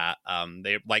like that.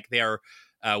 They are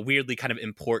weirdly kind of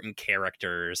important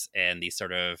characters in the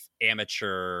sort of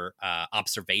amateur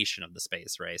observation of the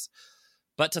space race.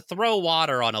 But to throw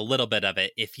water on a little bit of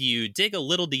it, if you dig a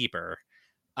little deeper,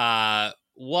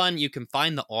 one, you can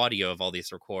find the audio of all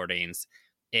these recordings,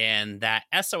 and that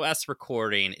SOS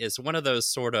recording is one of those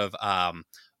sort of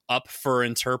up for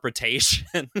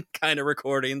interpretation kind of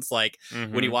recordings, like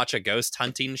when you watch a ghost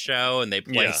hunting show and they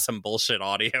play some bullshit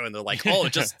audio and they're like, oh,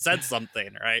 it just said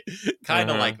something, right? Kind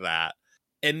of like that.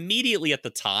 Immediately at the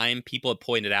time, people had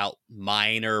pointed out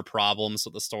minor problems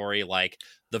with the story, like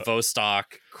the Vostok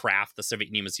craft the Soviet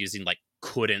Union was using, like,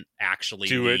 couldn't actually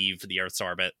leave the Earth's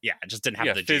orbit. Yeah, it just didn't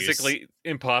have the juice. Physically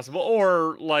impossible.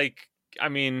 Or, like, I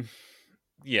mean,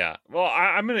 Yeah. Well,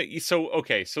 I'm gonna. So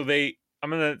okay. So I'm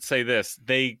gonna say this.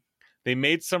 They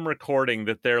made some recording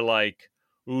that they're like,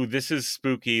 "Ooh, this is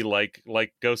spooky," like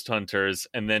Ghost Hunters,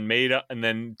 and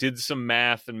then did some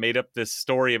math and made up this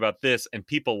story about this, and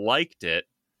people liked it.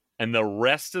 And the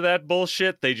rest of that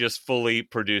bullshit, they just fully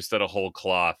produced out of whole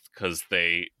cloth because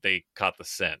they caught the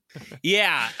scent.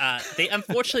 Yeah, they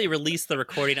unfortunately released the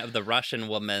recording of the Russian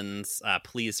woman's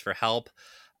pleas for help,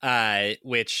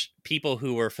 which people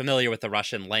who were familiar with the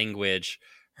Russian language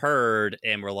heard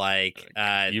and were like,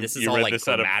 this is all like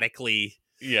grammatically...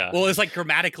 Yeah. Well, it's like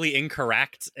grammatically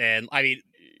incorrect. And I mean,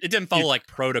 it didn't follow like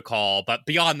protocol, but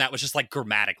beyond that was just like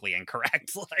grammatically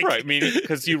incorrect. Like... Right. I mean,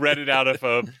 because you read it out of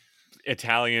a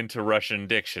Italian to Russian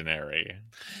dictionary.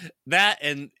 That,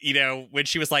 and when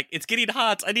she was like, "It's getting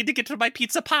hot, I need to get to my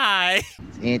pizza pie."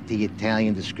 It's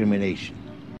anti-Italian discrimination.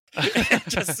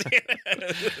 Just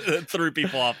threw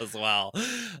people off as well.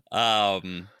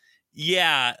 The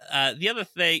other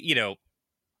thing,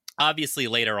 obviously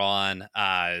later on,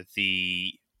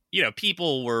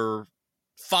 people were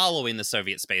following the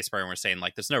Soviet space program. We're saying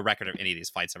like, there's no record of any of these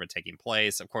flights ever taking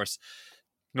place. Of course.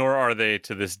 Nor are they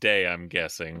to this day, I'm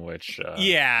guessing, which...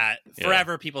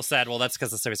 forever people said, well, that's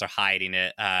because the Soviets are hiding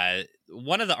it.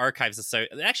 One of the archives...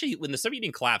 Actually, when the Soviet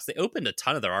Union collapsed, they opened a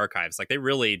ton of their archives. Like, they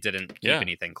really didn't keep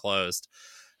anything closed.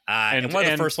 And one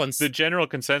of the first ones... The general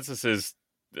consensus is,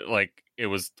 like, it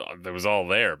was all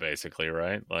there, basically,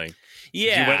 right? Like,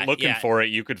 if you went looking for it,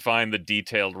 you could find the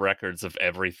detailed records of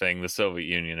everything the Soviet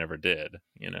Union ever did,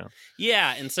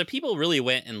 Yeah, and so people really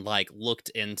went and, like, looked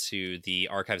into the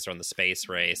archives around the space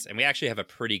race, and we actually have a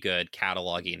pretty good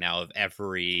cataloging now of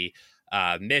every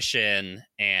mission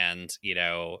and,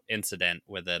 incident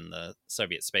within the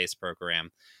Soviet space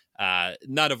program,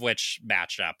 none of which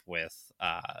matched up with...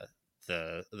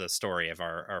 the story of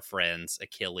our friends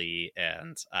Achille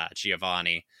and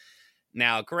Giovanni.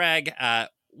 Now, Greg,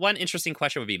 one interesting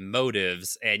question would be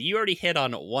motives, and you already hit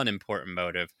on one important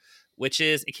motive, which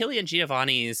is Achille and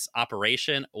Giovanni's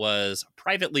operation was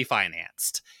privately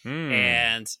financed.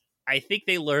 And I think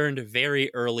they learned very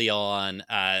early on,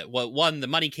 the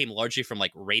money came largely from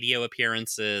like radio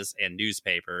appearances and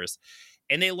newspapers,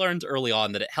 and they learned early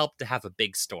on that it helped to have a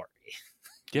big story.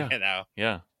 Yeah.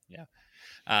 Yeah.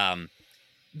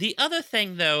 The other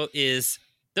thing, though, is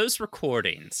those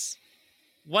recordings.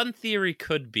 One theory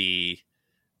could be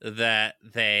that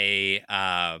they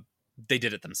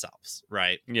did it themselves,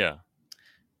 right? Yeah.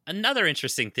 Another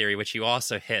interesting theory, which you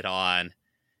also hit on,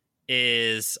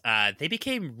 is they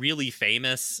became really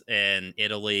famous in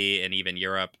Italy and even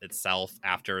Europe itself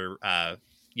after,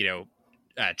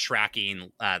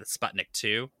 tracking Sputnik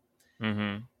 2.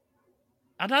 Mm-hmm.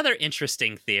 Another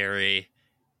interesting theory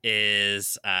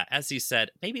is, as you said,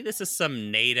 maybe this is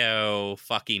some NATO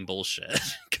fucking bullshit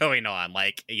going on,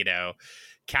 like,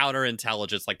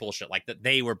 counterintelligence, like bullshit, like that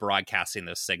they were broadcasting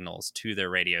those signals to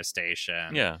their radio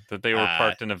station. Yeah, that they were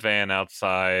parked in a van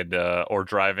outside or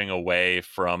driving away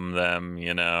from them,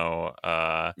 doing some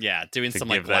to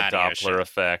like give that Doppler shit.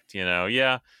 effect,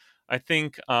 Yeah, I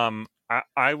think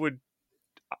I would,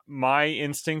 my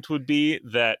instinct would be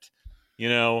that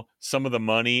some of the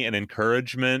money and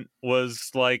encouragement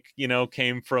was like,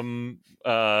 came from,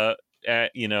 Gladio,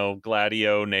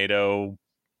 NATO,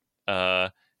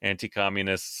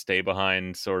 anti-communist stay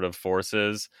behind sort of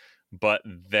forces, but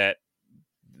that,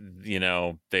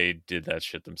 they did that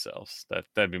shit themselves.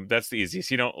 That's the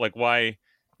easiest. Why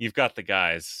you've got the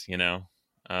guys,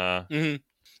 Mm-hmm.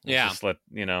 Yeah. Just let,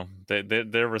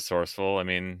 they're resourceful. I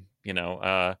mean,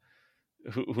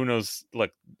 who knows,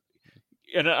 like,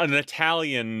 an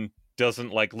Italian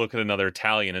doesn't like look at another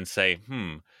Italian and say,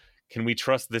 can we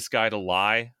trust this guy to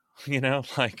lie? Do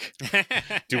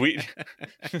we?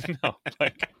 No,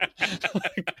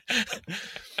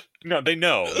 no, they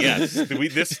know. Yes,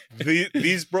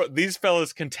 these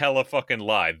fellas can tell a fucking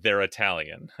lie. They're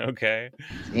Italian. Okay.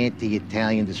 It's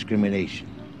anti-Italian discrimination.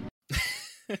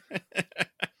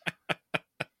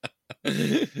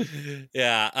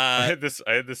 Yeah, I had this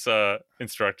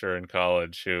instructor in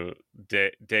college who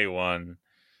day one,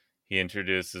 he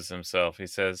introduces himself. He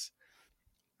says,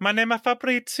 "My name is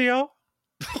Fabrizio.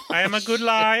 I am a good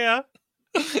liar.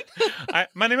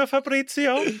 My name is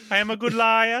Fabrizio. I am a good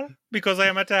liar because I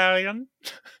am Italian."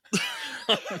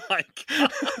 Oh my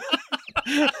god!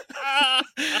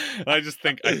 I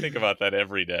think about that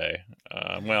every day.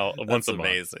 Once a month.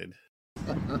 Amazing.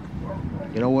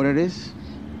 You know what it is?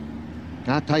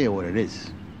 I'll tell you what it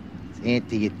is. It's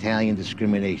anti-Italian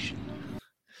discrimination.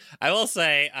 I will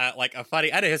say, like a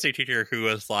funny. I had a history teacher who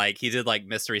was like, he did like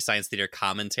Mystery Science Theater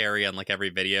commentary on like every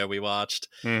video we watched,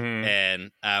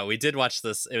 and we did watch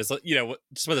this. It was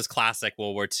just one of those classic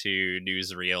World War II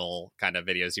newsreel kind of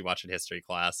videos you watch in history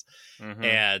class,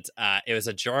 and it was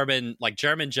a German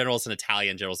generals and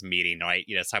Italian generals meeting, right?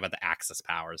 It's talking about the Axis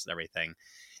powers and everything.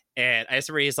 And I just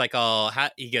remember he's like,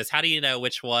 he goes, how do you know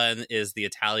which one is the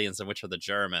Italians and which are the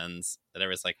Germans? And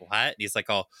everyone's like, what? And he's like,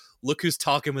 oh, look who's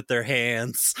talking with their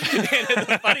hands. And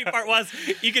the funny part was,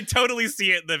 you could totally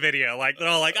see it in the video. Like, they're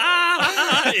all like,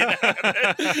 And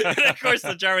of course,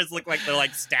 the Germans look like they're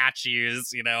like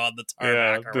statues, on the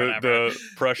tarmac or whatever. The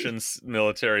Prussian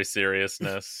military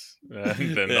seriousness.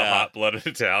 And then the hot-blooded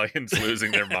Italians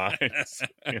losing their minds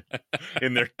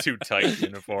in their too tight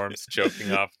uniforms,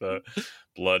 choking off the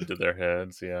blood to their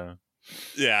heads.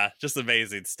 Yeah, just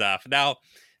amazing stuff. Now,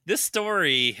 this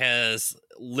story has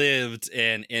lived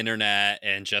in internet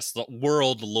and just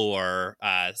world lore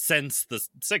since the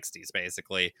 60s,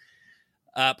 basically.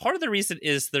 Part of the reason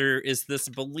is there is this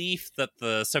belief that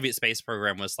the Soviet space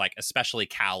program was like especially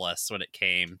callous when it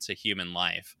came to human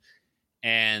life.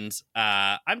 And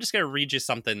I'm just going to read you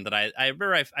something that I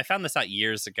remember I found this out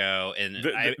years ago. And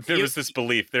there was this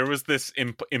belief. There was this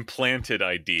implanted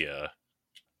idea.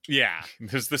 Yeah.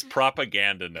 There's this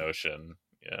propaganda notion.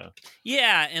 Yeah.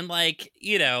 Yeah. And I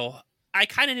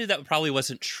kind of knew that probably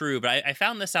wasn't true, but I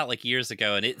found this out like years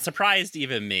ago, and it surprised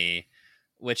even me,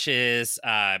 which is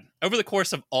over the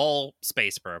course of all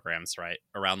space programs, right,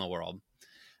 around the world,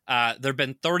 there have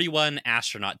been 31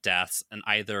 astronaut deaths in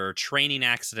either training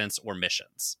accidents or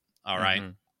missions. All right.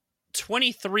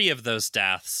 23 of those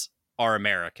deaths are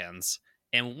Americans,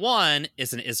 and one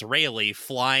is an Israeli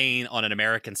flying on an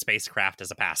American spacecraft as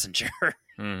a passenger.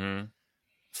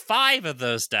 5 of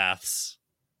those deaths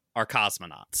are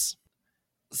cosmonauts.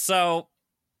 So,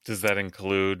 does that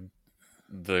include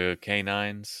the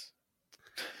canines?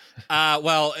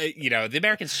 The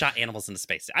Americans shot animals into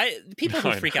space. People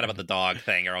who freak out about the dog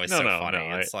thing are always funny.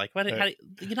 It's like,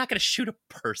 you're not going to shoot a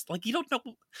person. Like, you don't know.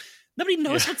 Nobody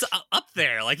knows what's up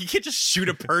there. Like, you can't just shoot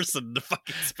a person into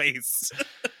fucking space.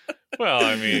 Well,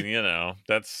 I mean,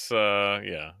 that's they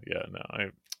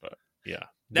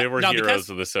were heroes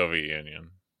of the Soviet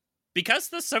Union. Because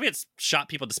the Soviets shot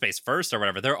people into space first or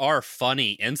whatever, there are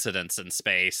funny incidents in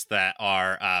space that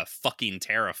are fucking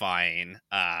terrifying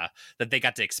that they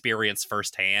got to experience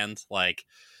firsthand. Like,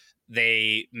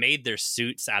 they made their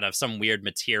suits out of some weird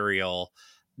material,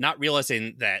 not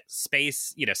realizing that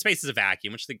space is a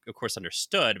vacuum, which they, of course,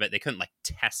 understood, but they couldn't,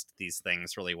 test these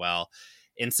things really well.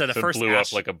 And so the first blew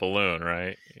up like a balloon,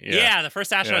 right? Yeah, the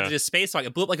first astronaut did a spacewalk.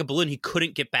 It blew up like a balloon. He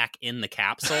couldn't get back in the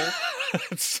capsule.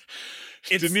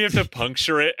 Didn't he have to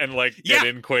puncture it and get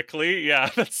in quickly? Yeah,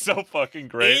 that's so fucking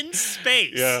great. In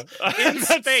space. Yeah. In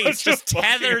space, just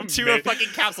tethered to a fucking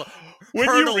capsule. When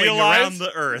you realize around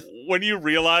the Earth. When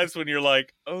you're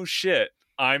like, oh shit,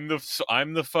 I'm the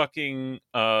fucking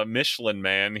Michelin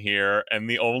man here, and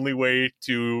the only way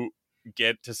to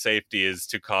get to safety is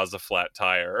to cause a flat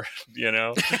tire,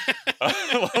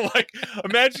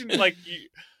 imagine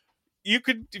you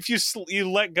could, if you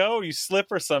let go, you slip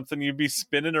or something, you'd be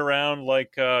spinning around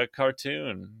like a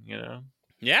cartoon,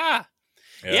 Yeah,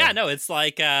 no, it's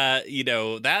like,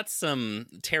 that's some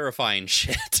terrifying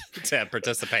shit to have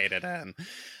participated in.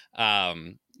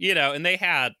 And they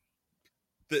had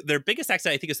their biggest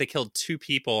accident, I think, is they killed 2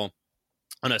 people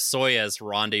on a Soyuz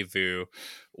rendezvous,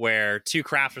 where 2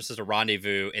 crafters was a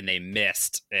rendezvous and they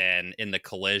missed, and in the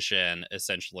collision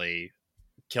essentially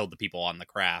killed the people on the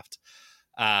craft.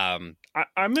 I'm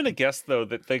gonna guess though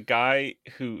that the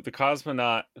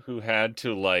cosmonaut who had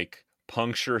to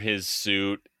puncture his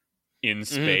suit in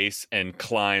space and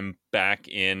climb back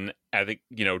in, I think,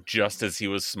 just as he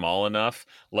was small enough,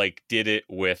 did it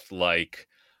with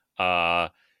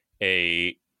the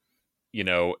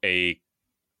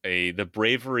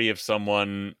bravery of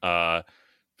someone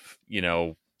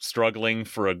struggling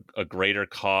for a greater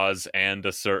cause and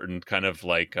a certain kind of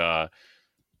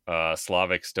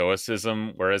Slavic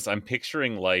stoicism, whereas I'm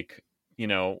picturing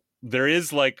there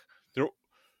is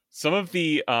some of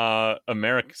the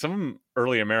some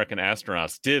early American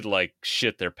astronauts did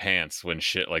shit their pants when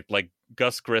shit like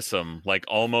Gus Grissom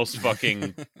almost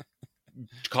fucking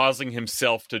causing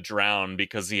himself to drown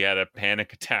because he had a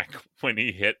panic attack when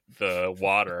he hit the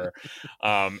water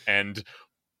and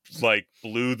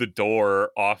blew the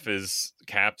door off his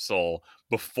capsule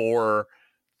before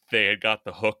they had got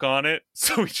the hook on it,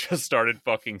 so he just started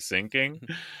fucking sinking.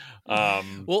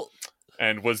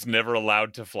 And was never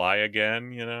allowed to fly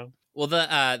again, Well, the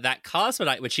that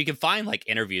cosmonaut, which you can find like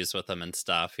interviews with him and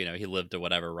stuff. You know, he lived to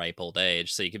whatever ripe old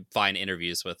age, so you can find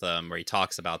interviews with him where he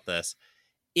talks about this.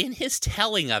 In his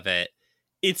telling of it,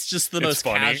 it's just the most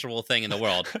funny. casual thing in the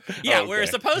world. Yeah, Okay. where it's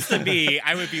supposed to be,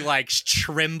 I would be like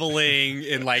trembling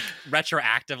and like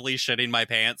retroactively shitting my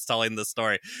pants telling the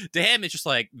story. To him, it's just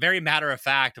like very matter of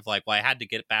fact of like, well, I had to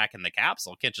get back in the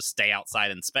capsule. Can't just stay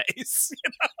outside in space.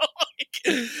 You know?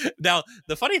 Like, now,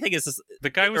 the funny thing is The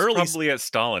guy was early- probably at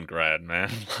Stalingrad,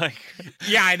 man. Like,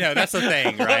 yeah, I know. That's the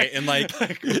thing, right? And like,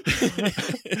 Like-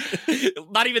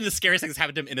 not even the scariest things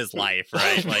happened to him in his life,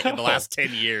 right? Like in the No. last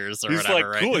 10 years or he's whatever, like,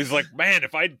 right? cool. He's like, man,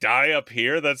 if I die up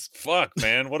here, that's fuck,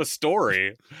 man. What a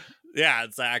story. Yeah,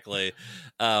 exactly.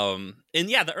 And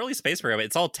yeah, the early space program,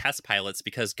 it's all test pilots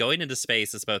because going into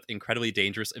space is both incredibly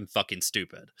dangerous and fucking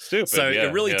stupid. Stupid. So yeah,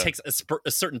 it really yeah. takes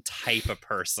a certain type of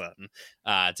person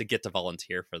to get to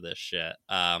volunteer for this shit.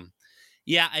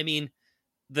 Yeah, I mean,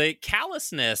 the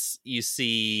callousness you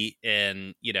see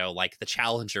in, you know, like the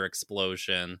Challenger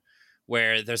explosion,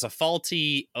 where there's a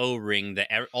faulty O-ring that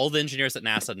all the engineers at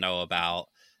NASA know about.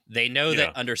 They know Yeah.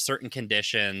 that under certain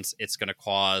conditions, it's going to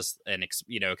cause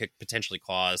could potentially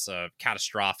cause a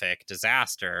catastrophic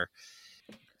disaster.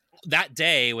 That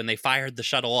day when they fired the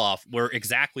shuttle off were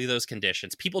exactly those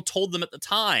conditions. People told them at the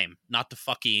time not to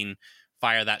fucking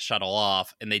fire that shuttle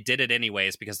off, and they did it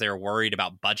anyways because they were worried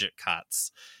about budget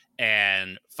cuts,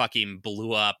 and fucking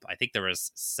blew up. I think there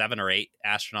was 7 or 8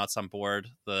 astronauts on board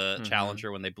the Mhm.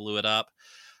 Challenger when they blew it up.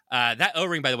 That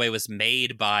O-ring, by the way, was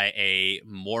made by a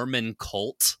Mormon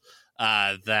cult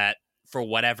that, for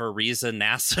whatever reason,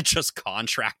 NASA just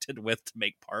contracted with to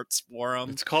make parts for them.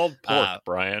 It's called pork,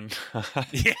 Brian.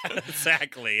 Yeah,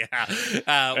 exactly. Yeah.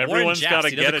 Warren Everyone's got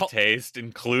to Jeffs, you know, get a taste,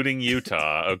 including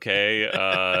Utah, okay?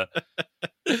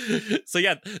 So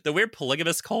yeah, the weird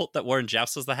polygamous cult that Warren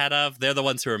Jeffs was the head of, they're the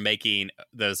ones who are making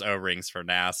those O-rings for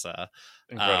NASA.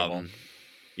 Incredible.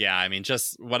 Yeah, I mean,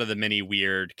 just one of the many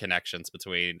weird connections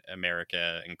between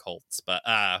America and cults. But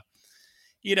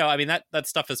you know, I mean, that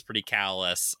stuff is pretty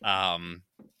callous.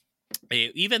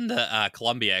 Even the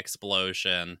Columbia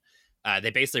explosion, they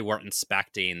basically weren't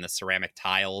inspecting the ceramic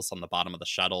tiles on the bottom of the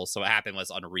shuttle. So what happened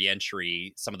was on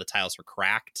reentry, some of the tiles were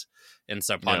cracked, and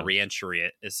so upon Yeah. reentry,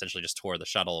 it essentially just tore the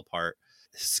shuttle apart,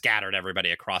 scattered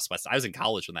everybody across West. I was in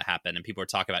college when that happened, and people were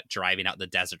talking about driving out in the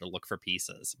desert to look for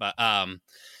pieces.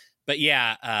 But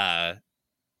yeah,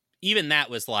 even that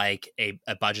was like a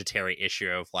budgetary issue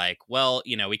of like, well,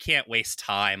 you know, we can't waste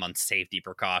time on safety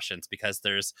precautions because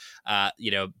there's,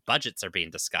 you know, budgets are being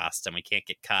discussed and we can't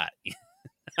get cut.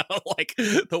 Like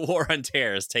the war on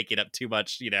terror is taking up too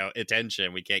much, you know,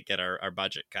 attention. We can't get our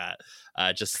budget cut.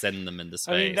 Just send them into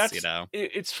space, I mean, that's, you know?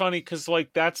 it's funny because,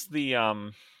 like, that's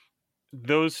the,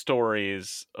 those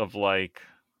stories of, like,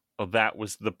 oh, that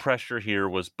was, the pressure here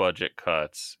was budget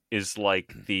cuts, is,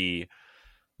 like, the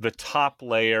top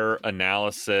layer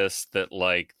analysis that,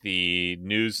 like, the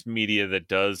news media that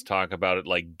does talk about it,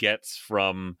 like, gets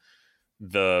from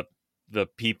the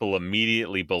people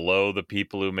immediately below the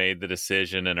people who made the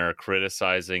decision and are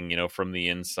criticizing, you know, from the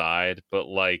inside. But,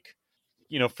 like,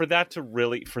 you know, for that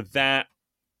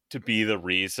to be the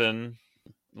reason,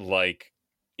 like,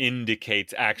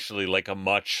 indicates actually like a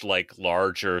much like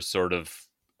larger sort of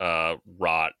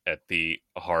rot at the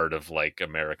heart of like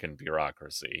American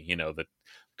bureaucracy, you know, that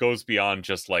goes beyond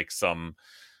just like some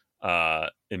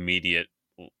immediate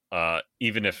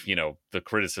even if, you know, the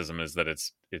criticism is that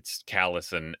it's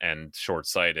callous and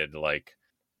short-sighted, like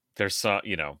there's some,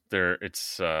 you know, there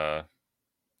it's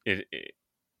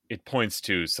it points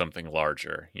to something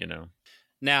larger, you know.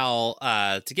 Now,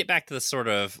 to get back to the sort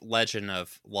of legend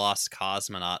of lost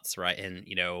cosmonauts, right? And,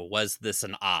 you know, was this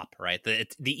an op, right?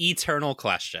 The eternal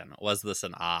question, was this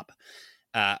an op?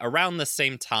 Around the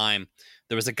same time,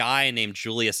 there was a guy named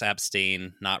Julius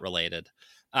Epstein, not related,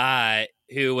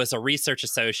 who was a research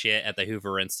associate at the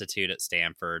Hoover Institute at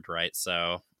Stanford, right?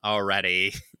 So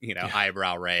already, you know,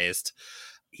 eyebrow raised.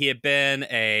 He had been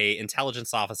a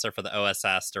intelligence officer for the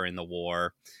OSS during the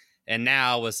war, and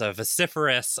now was a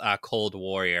vociferous Cold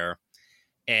Warrior.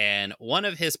 And one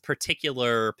of his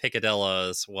particular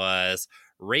picadillos was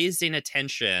raising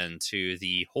attention to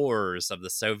the horrors of the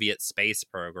Soviet space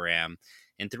program.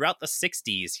 And throughout the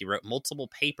 60s, he wrote multiple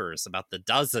papers about the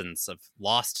dozens of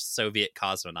lost Soviet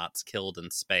cosmonauts killed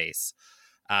in space.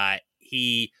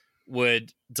 He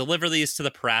would deliver these to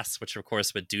the press, which of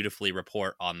course would dutifully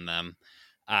report on them.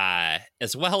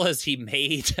 As well as he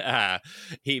made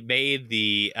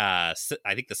the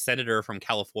I think the senator from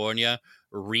California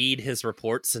read his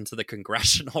reports into the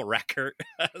congressional record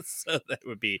so that it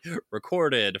would be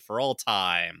recorded for all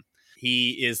time.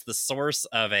 He is the source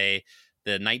of a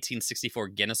the 1964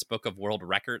 Guinness Book of World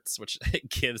Records, which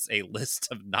gives a list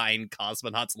of 9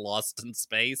 cosmonauts lost in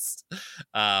space.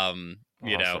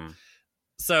 You know,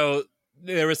 so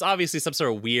there was obviously some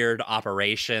sort of weird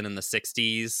operation in the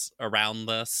 60s around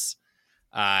this.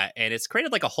 And it's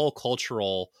created like a whole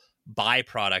cultural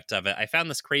byproduct of it. I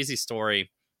found this crazy story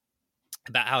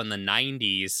about how in the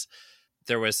 90s,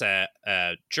 there was a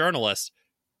journalist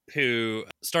who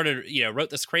started, wrote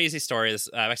this crazy story, this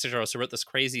Mexican journalist who wrote this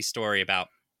crazy story about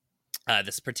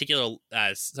this particular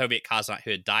Soviet cosmonaut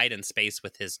who had died in space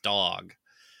with his dog,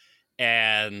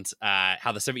 and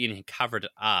how the Soviet Union covered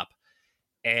it up.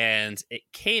 And it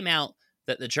came out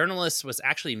that the journalist was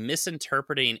actually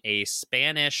misinterpreting a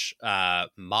Spanish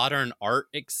modern art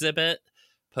exhibit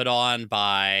put on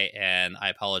by, and I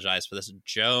apologize for this,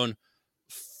 Joan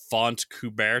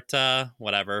Fontcuberta,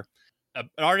 whatever, an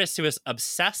artist who was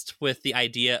obsessed with the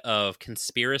idea of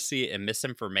conspiracy and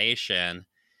misinformation,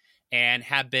 and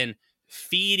have been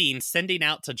sending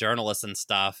out to journalists and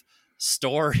stuff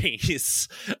stories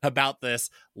about this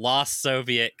lost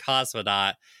Soviet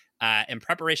cosmonaut in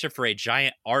preparation for a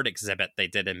giant art exhibit they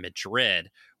did in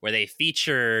Madrid, where they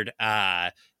featured,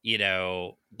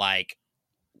 like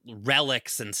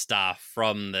relics and stuff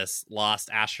from this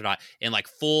lost astronaut, and like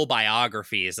full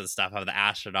biographies and stuff of the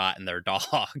astronaut and their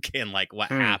dog and like what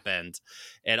happened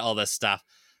and all this stuff.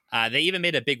 They even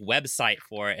made a big website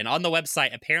for it, and on the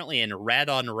website, apparently in red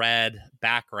on red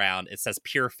background, it says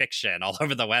pure fiction all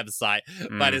over the website,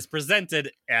 but is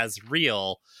presented as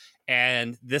real.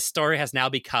 And this story has now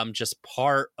become just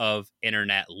part of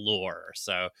internet lore.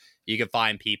 So you can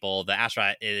find people, the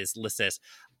astronaut is listed as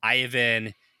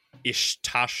Ivan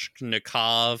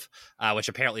Ishtashnikov, which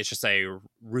apparently is just a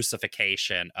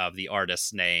Russification of the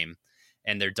artist's name,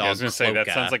 and their dog. I was going to say, that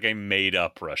sounds like a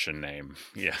made-up Russian name.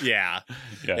 Yeah.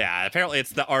 Apparently,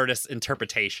 it's the artist's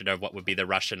interpretation of what would be the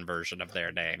Russian version of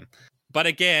their name. But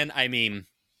again, I mean,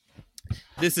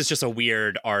 this is just a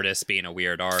weird artist being a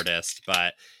weird artist,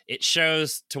 but it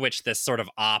shows to which this sort of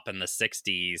op in the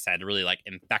 60s had really like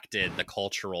infected the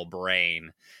cultural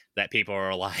brain, that people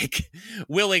are like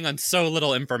willing on so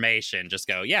little information just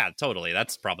go, yeah, totally,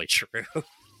 that's probably true.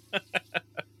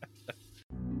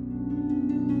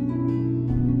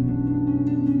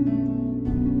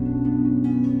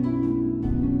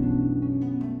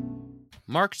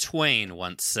 Mark Twain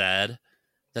once said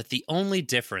that the only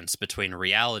difference between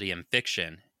reality and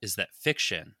fiction is that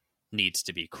fiction needs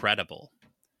to be credible.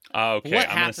 Okay,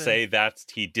 I'm going to say that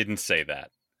he didn't say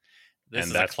that. This and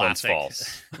is that's a classic,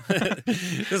 false.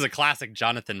 This is a classic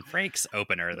Jonathan Frakes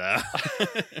opener,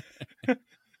 though.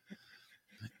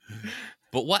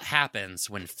 But what happens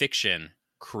when fiction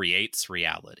creates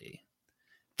reality?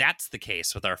 That's the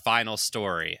case with our final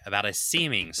story about a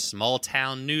seeming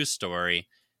small-town news story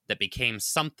that became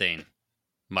something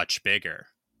much bigger.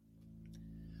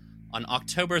 On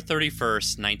October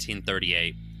 31st,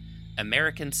 1938,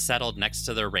 Americans settled next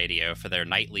to their radio for their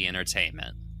nightly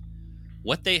entertainment.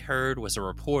 What they heard was a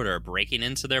reporter breaking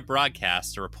into their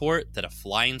broadcast to report that a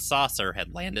flying saucer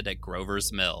had landed at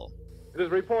Grover's Mill. It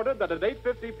is reported that at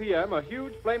 8:50 p.m., a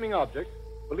huge flaming object,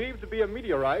 believed to be a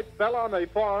meteorite, fell on a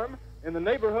farm in the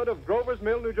neighborhood of Grover's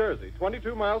Mill, New Jersey,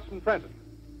 22 miles from Trenton.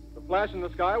 The flash in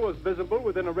the sky was visible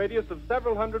within a radius of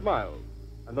several hundred miles,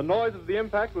 and the noise of the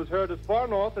impact was heard as far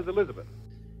north as Elizabeth.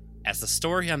 As the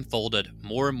story unfolded,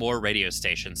 more and more radio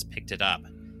stations picked it up,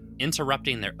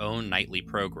 interrupting their own nightly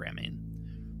programming.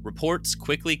 Reports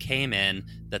quickly came in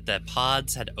that the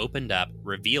pods had opened up,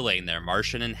 revealing their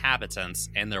Martian inhabitants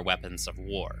and their weapons of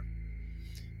war.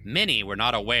 Many were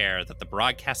not aware that the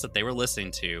broadcast that they were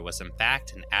listening to was in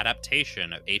fact an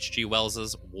adaptation of H.G.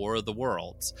 Wells' War of the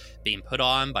Worlds, being put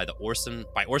on by Orson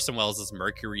Welles'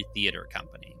 Mercury Theater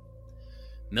Company.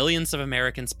 Millions of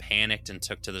Americans panicked and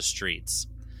took to the streets.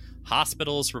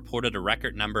 Hospitals reported a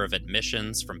record number of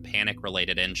admissions from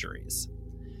panic-related injuries.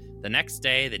 The next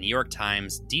day, the New York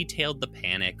Times detailed the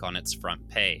panic on its front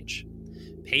page.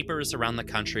 Papers around the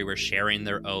country were sharing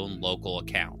their own local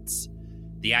accounts.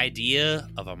 The idea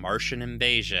of a Martian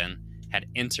invasion had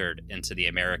entered into the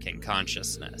American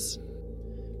consciousness.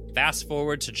 Fast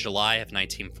forward to July of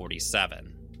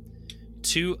 1947.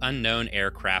 2 unknown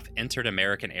aircraft entered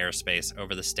American airspace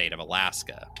over the state of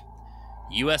Alaska.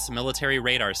 U.S. military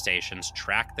radar stations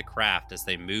tracked the craft as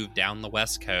they moved down the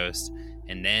West Coast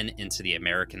and then into the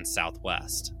American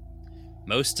Southwest.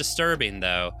 Most disturbing,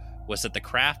 though, was that the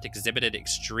craft exhibited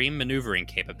extreme maneuvering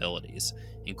capabilities,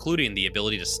 including the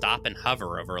ability to stop and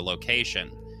hover over a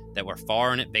location that were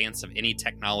far in advance of any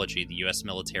technology the U.S.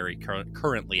 military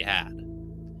currently had.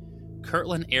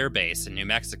 Kirtland Air Base in New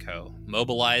Mexico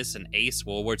mobilized an ace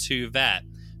World War II vet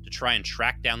to try and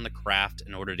track down the craft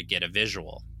in order to get a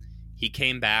visual. He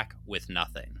came back with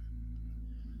nothing.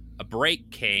 A break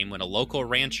came when a local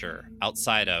rancher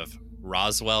outside of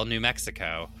Roswell, New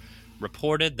Mexico,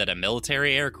 reported that a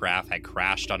military aircraft had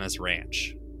crashed on his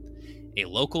ranch. A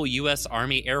local U.S.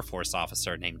 Army Air Force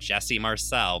officer named Jesse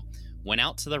Marcel went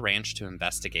out to the ranch to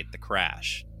investigate the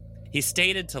crash. He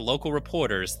stated to local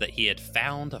reporters that he had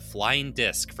found a flying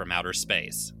disc from outer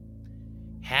space.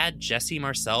 Had Jesse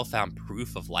Marcel found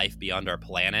proof of life beyond our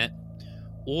planet?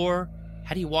 Or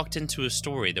had he walked into a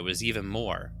story that was even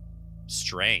more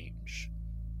strange?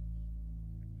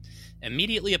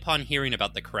 Immediately upon hearing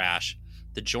about the crash,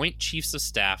 the Joint Chiefs of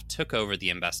Staff took over the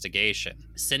investigation,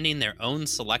 sending their own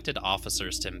selected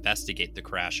officers to investigate the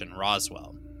crash in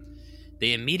Roswell.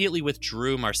 They immediately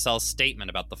withdrew Marcel's statement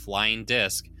about the flying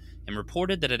disc and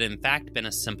reported that it had in fact been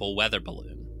a simple weather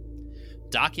balloon.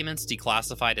 Documents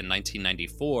declassified in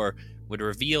 1994 would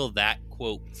reveal that,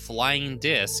 quote, flying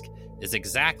disc is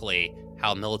exactly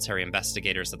how military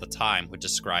investigators at the time would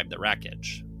describe the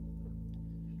wreckage.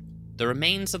 The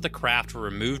remains of the craft were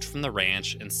removed from the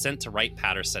ranch and sent to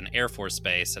Wright-Patterson Air Force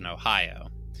Base in Ohio,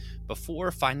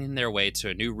 before finding their way to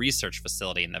a new research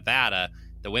facility in Nevada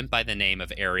that went by the name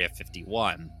of Area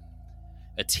 51.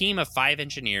 A team of 5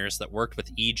 engineers that worked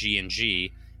with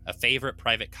EG&G, a favorite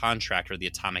private contractor of the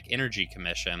Atomic Energy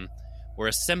Commission, were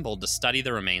assembled to study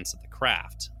the remains of the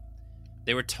craft.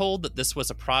 They were told that this was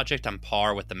a project on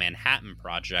par with the Manhattan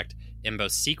Project in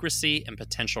both secrecy and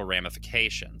potential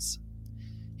ramifications.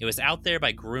 It was out there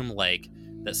by Groom Lake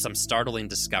that some startling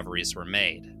discoveries were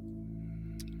made.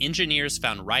 Engineers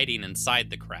found writing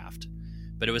inside the craft,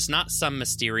 but it was not some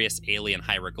mysterious alien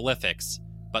hieroglyphics,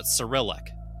 but Cyrillic,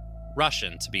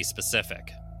 Russian to be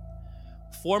specific.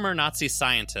 Former Nazi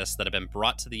scientists that had been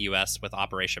brought to the U.S. with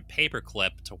Operation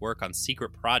Paperclip to work on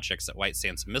secret projects at White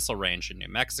Sands Missile Range in New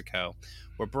Mexico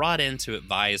were brought in to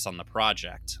advise on the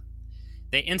project.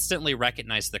 They instantly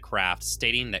recognized the craft,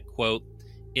 stating that, quote,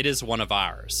 it is one of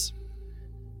ours.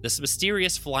 This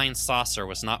mysterious flying saucer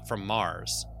was not from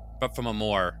Mars, but from a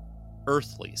more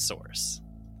earthly source.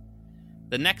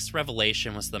 The next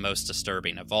revelation was the most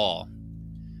disturbing of all.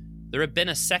 There had been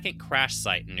a second crash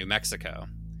site in New Mexico,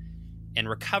 and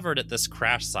recovered at this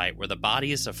crash site were the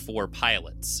bodies of 4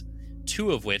 pilots,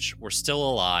 2 of which were still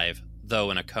alive, though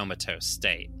in a comatose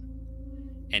state.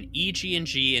 An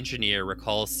EG&G engineer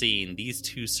recalls seeing these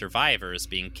 2 survivors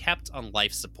being kept on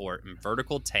life support in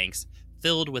vertical tanks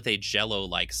filled with a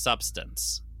jello-like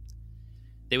substance.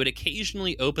 They would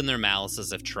occasionally open their mouths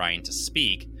as if trying to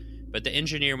speak, but the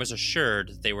engineer was assured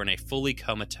that they were in a fully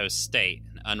comatose state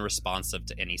and unresponsive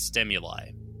to any stimuli.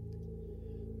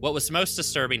 What was most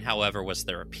disturbing, however, was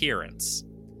their appearance.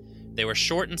 They were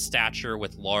short in stature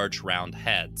with large round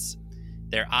heads.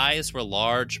 Their eyes were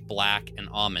large, black, and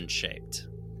almond-shaped.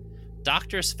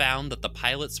 Doctors found that the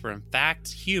pilots were in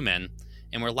fact human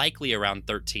and were likely around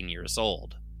 13 years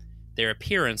old. Their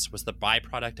appearance was the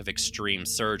byproduct of extreme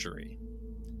surgery.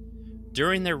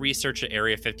 During their research at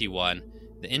Area 51,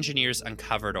 the engineers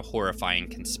uncovered a horrifying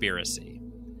conspiracy.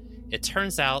 It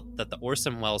turns out that the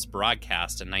Orson Welles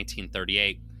broadcast in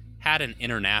 1938 had an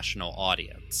international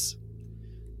audience.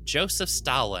 Joseph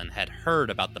Stalin had heard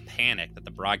about the panic that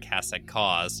the broadcast had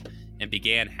caused and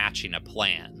began hatching a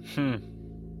plan.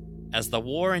 As the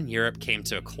war in Europe came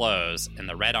to a close and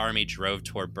the Red Army drove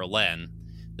toward Berlin,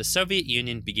 the Soviet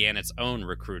Union began its own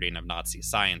recruiting of Nazi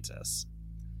scientists.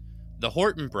 The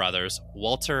Horton brothers,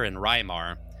 Walter and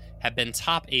Reimar, had been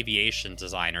top aviation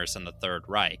designers in the Third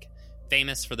Reich,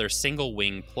 famous for their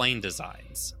single-wing plane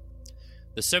designs.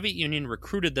 The Soviet Union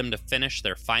recruited them to finish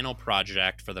their final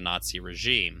project for the Nazi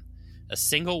regime, a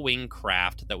single-wing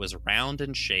craft that was round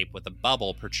in shape with a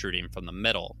bubble protruding from the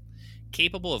middle,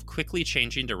 capable of quickly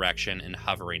changing direction and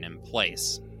hovering in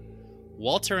place.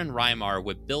 Walter and Reimar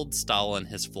would build Stalin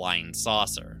his flying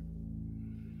saucer.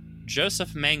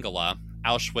 Joseph Mengele,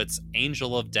 Auschwitz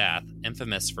Angel of Death,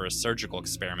 infamous for his surgical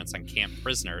experiments on camp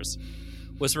prisoners,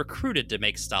 was recruited to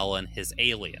make Stalin his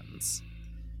aliens.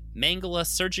 Mengele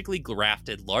surgically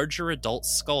grafted larger adult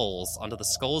skulls onto the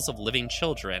skulls of living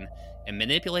children and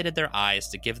manipulated their eyes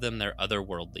to give them their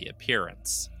otherworldly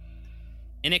appearance.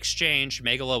 In exchange,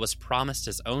 Mengele was promised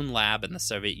his own lab in the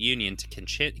Soviet Union to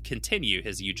continue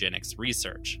his eugenics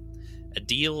research, a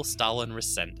deal Stalin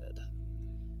rescinded.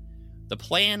 The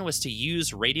plan was to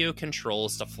use radio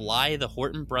controls to fly the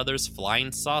Horton brothers'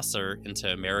 flying saucer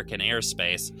into American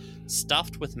airspace,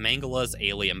 stuffed with Mengele's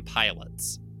alien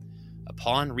pilots.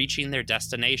 Upon reaching their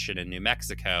destination in New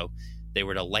Mexico, they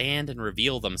were to land and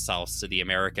reveal themselves to the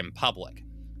American public,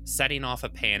 setting off a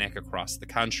panic across the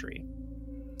country.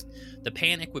 The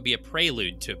panic would be a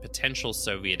prelude to a potential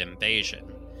Soviet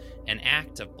invasion, an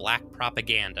act of black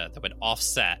propaganda that would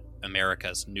offset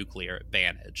America's nuclear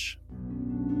advantage.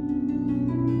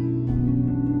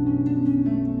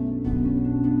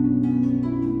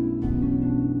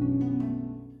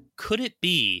 Could it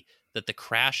be that the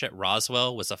crash at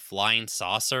Roswell was a flying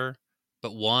saucer,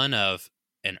 but one of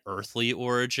an earthly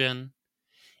origin?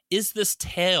 Is this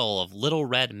tale of little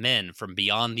red men from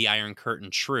beyond the Iron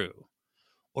Curtain true?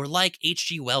 Or like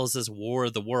H.G. Wells' War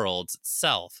of the Worlds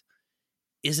itself,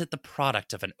 is it the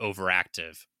product of an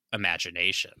overactive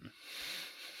imagination?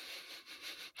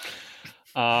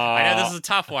 I know this is a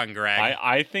tough one, Greg.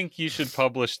 I think you should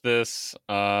publish this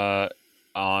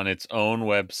on its own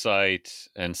website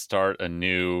and start a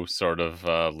new sort of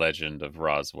legend of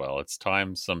Roswell. It's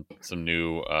time some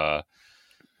new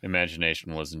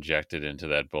imagination was injected into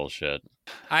that bullshit.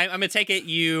 I'm going to take it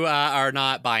you are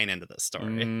not buying into this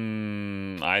story.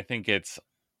 I think it's...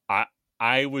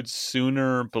 I would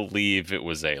sooner believe it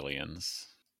was aliens.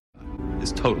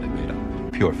 It's totally made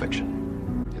up. Pure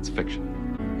fiction. It's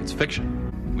fiction. It's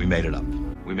fiction. We made it up.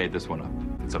 We made this one up.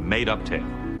 It's a made-up tale.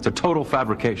 It's a total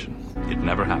fabrication. It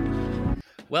never happened.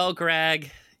 Well,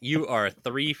 Greg, you are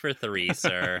 3 for 3,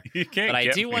 sir. You can't. But I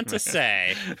get do me, want to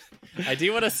say,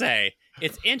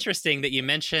 it's interesting that you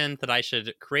mentioned that I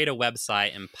should create a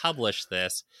website and publish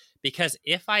this, because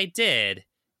if I did,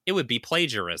 it would be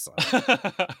plagiarism.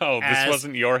 This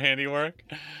wasn't your handiwork?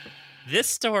 This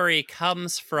story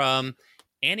comes from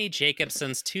Annie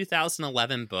Jacobson's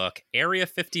 2011 book, Area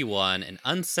 51, An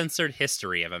Uncensored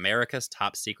History of America's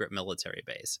Top Secret Military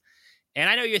Base. And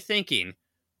I know you're thinking,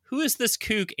 who is this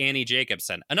kook Annie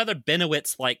Jacobson? Another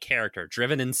Benowitz-like character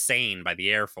driven insane by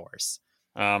the Air Force.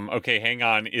 Okay, hang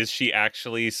on. Is she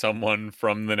actually someone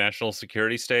from the National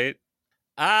Security State?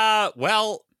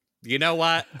 Well, you know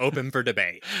what? Open for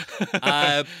debate.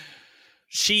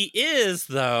 She is,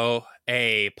 though,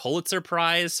 a Pulitzer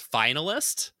Prize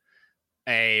finalist,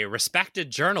 a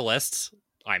respected journalist,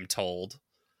 I'm told.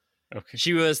 Okay.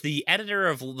 She was the editor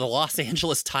of the Los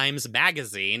Angeles Times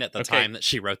Magazine at the time that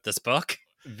she wrote this book.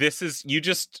 This is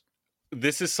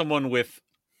someone with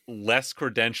less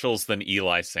credentials than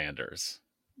Eli Sanders.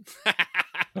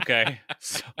 Okay.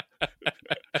 So,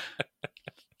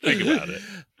 think about it.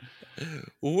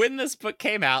 When this book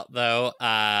came out, though,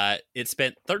 it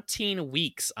spent 13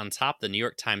 weeks on top of the New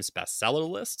York Times bestseller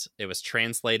list. It was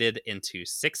translated into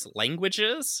 6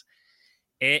 languages.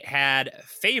 It had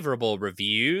favorable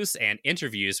reviews and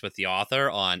interviews with the author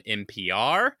on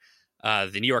NPR.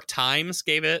 The New York Times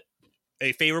gave it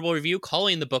a favorable review,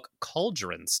 calling the book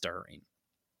cauldron stirring.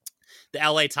 The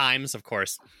LA Times, of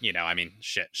course,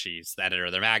 she's the editor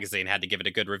of their magazine, had to give it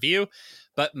a good review.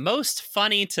 But most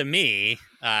funny to me,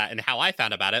 and how I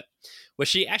found about it, was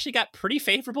she actually got pretty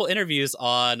favorable interviews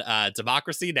on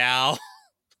Democracy Now!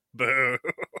 Boo.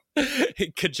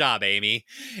 Good job, Amy.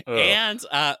 Ugh. And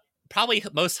probably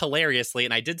most hilariously,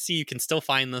 and I did see you can still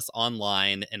find this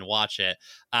online and watch it,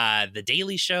 The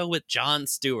Daily Show with Jon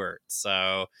Stewart.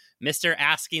 So Mr.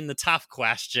 Asking the Tough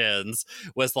Questions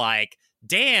was like,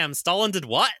 damn, Stalin did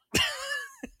what?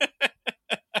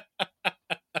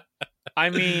 I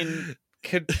mean,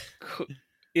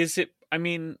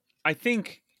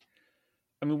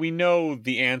 we know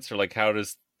the answer. Like,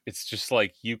 it's just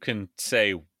like, you can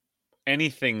say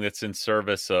anything that's in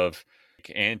service of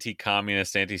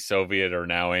anti-communist, anti-Soviet, or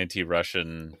now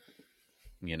anti-Russian,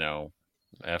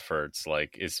 efforts,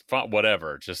 like, is fun,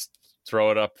 whatever. Just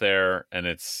throw it up there and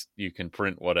you can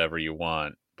print whatever you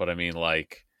want. But I mean,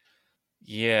 like,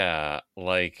 yeah,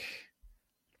 like,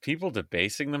 people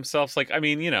debasing themselves. Like, I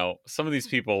mean, some of these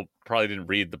people probably didn't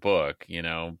read the book,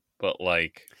 but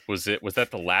like, was that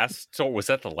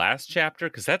the last chapter?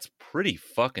 Because that's pretty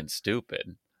fucking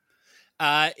stupid.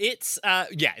 It's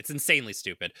insanely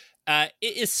stupid. It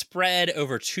is spread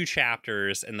over 2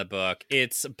 chapters in the book.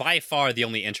 It's by far the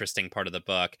only interesting part of the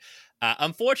book.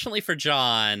 Unfortunately for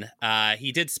John,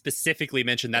 he did specifically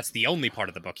mention that's the only part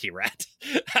of the book he read.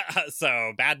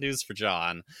 So bad news for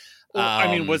John. Well,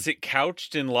 I mean, was it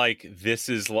couched in like, this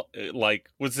is like,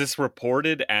 was this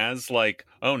reported as like,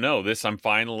 oh no, I'm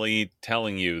finally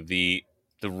telling you the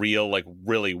real, like,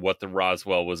 really what the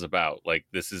Roswell was about? Like,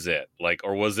 this is it. Like,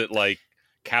 or was it like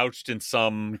couched in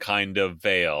some kind of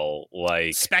veil,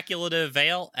 like speculative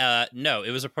veil? No,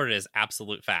 it was reported as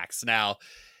absolute facts. Now,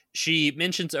 she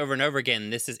mentions over and over again,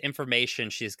 this is information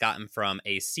she's gotten from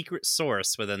a secret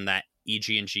source within that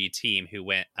EG&G team who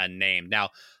went unnamed. Now,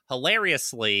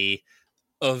 hilariously,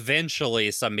 eventually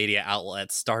some media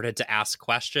outlets started to ask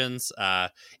questions.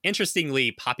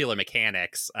 Interestingly, Popular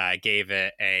Mechanics gave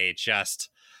it a just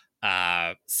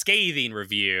scathing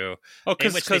review. Oh,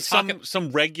 in which they because talk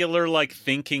some regular like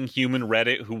thinking human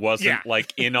Reddit who wasn't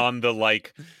like in on the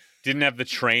like didn't have the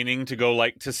training to go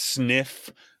like to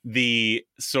sniff the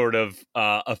sort of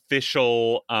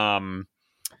official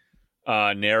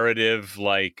narrative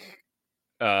like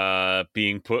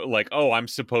being put like, oh, I'm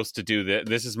supposed to do this.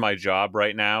 This is my job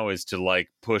right now is to like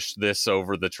push this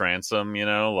over the transom, you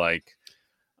know, like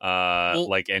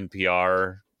like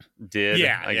NPR did,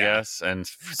 I guess. And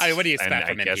I mean, what do you expect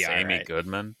from I guess NPR, Amy right?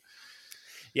 Goodman.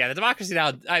 Yeah, the Democracy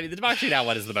Now! I mean, the Democracy Now!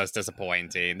 One is the most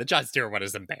disappointing. The Jon Stewart one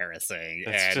is embarrassing.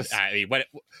 It's just... I mean, what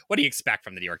do you expect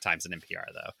from the New York Times and NPR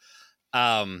though?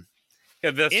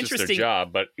 Yeah, that's just their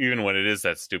job. But even when it is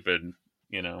that stupid,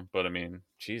 you know. But I mean,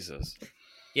 Jesus.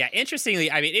 Yeah, interestingly,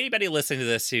 I mean, anybody listening to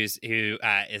this who is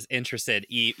interested,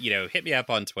 hit me up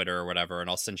on Twitter or whatever, and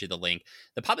I'll send you the link.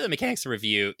 The Popular Mechanics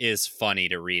review is funny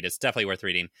to read. It's definitely worth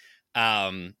reading.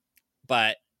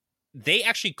 But they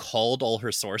actually called all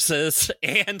her sources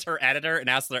and her editor and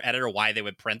asked their editor why they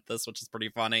would print this, which is pretty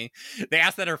funny. They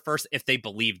asked her first if they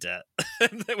believed it,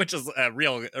 which is a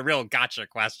real gotcha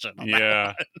question.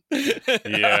 Yeah.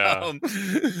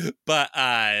 But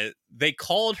they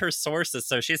called her sources.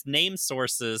 So she has named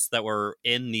sources that were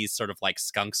in these sort of like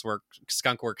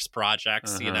Skunkworks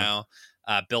projects, you know,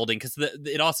 building. Because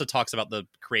it also talks about the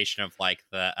creation of like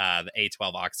the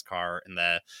A12 Ox car and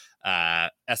the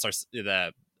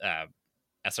SR-71,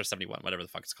 whatever the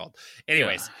fuck it's called.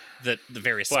 Anyways, the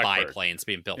various Blackbird. spy planes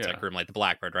being built at Groom Lake, the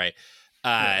Blackbird, right?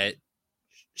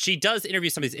 She does interview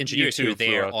some of these engineers who are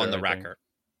there on the record.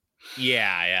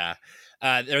 Yeah.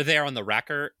 They're there on the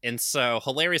record. And so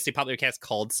hilariously, Popular Cats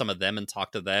called some of them and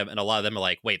talked to them. And a lot of them are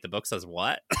like, wait, the book says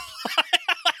what?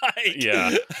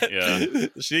 Yeah.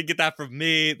 She didn't get that from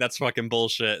me. That's fucking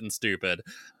bullshit and stupid.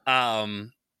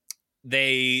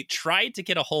 They tried to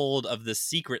get a hold of the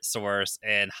secret source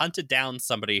and hunted down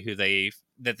somebody who they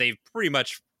pretty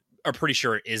much are pretty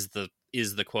sure is the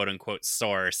quote unquote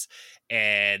source.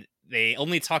 And they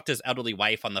only talked to his elderly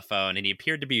wife on the phone, and he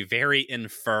appeared to be very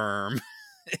infirm,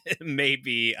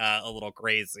 maybe a little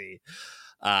crazy.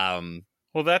 Well,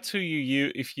 that's who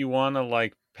you if you want to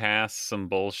like pass some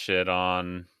bullshit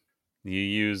on, you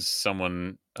use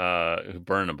someone who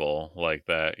burnable like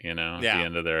that, you know, at the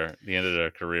end of their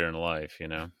career in life, you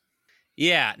know.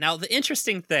 Yeah. Now the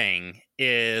interesting thing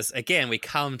is, again, we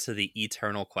come to the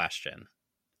eternal question: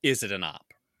 is it an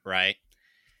op, right?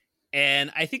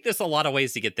 And I think there's a lot of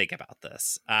ways you could think about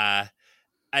this. I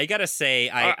gotta say,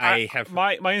 I have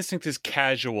my instinct is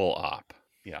casual op.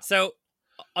 Yeah. So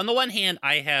on the one hand,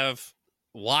 I have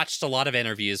watched a lot of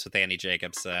interviews with Annie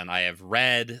Jacobsen. I have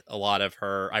read a lot of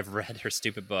her. I've read her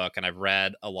stupid book, and I've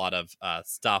read a lot of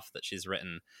stuff that she's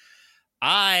written.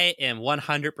 I am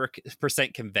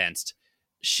 100% convinced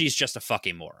she's just a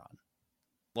fucking moron.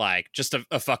 Like, just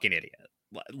a fucking idiot.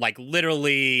 Like,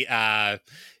 literally,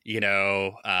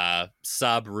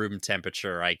 sub room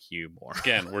temperature IQ moron.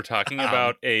 Again, we're talking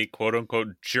about a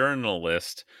quote-unquote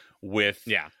journalist with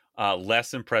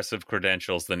less impressive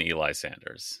credentials than Eli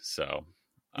Sanders. So...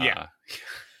 yeah.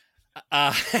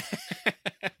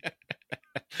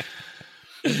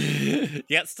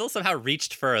 Yet still somehow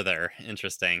reached further.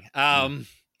 Interesting.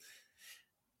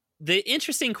 The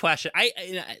interesting question,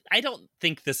 I don't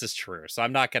think this is true, so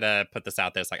I'm not gonna put this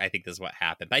out there. It's like I think this is what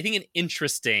happened, but I think an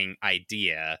interesting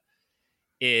idea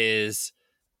is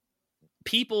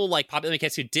people like Popular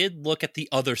Cats who did look at the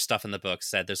other stuff in the book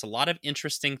said there's a lot of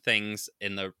interesting things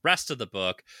in the rest of the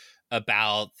book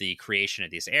about the creation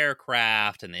of these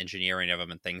aircraft and the engineering of them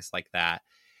and things like that.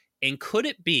 And could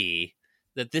it be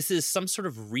that this is some sort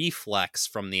of reflex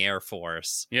from the Air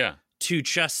Force to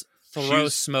just throw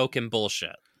smoke and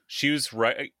bullshit? She was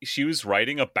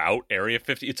writing about Area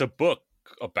 50. It's a book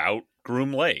about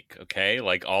Groom Lake, okay?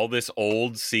 Like all this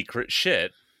old secret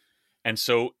shit. And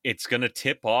so it's going to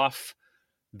tip off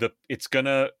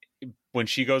when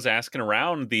she goes asking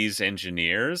around these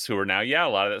engineers who are now, a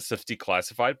lot of that stuff's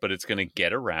declassified, but it's going to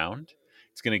get around.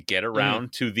 It's going to get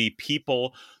around to the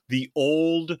people, the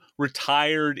old,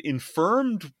 retired,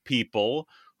 infirmed people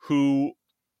who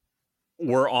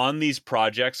were on these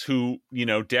projects who,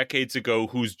 decades ago,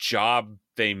 whose job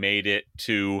they made it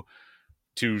to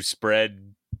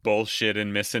spread bullshit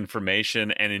and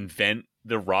misinformation and invent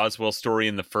the Roswell story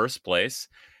in the first place.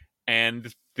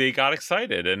 And they got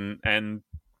excited and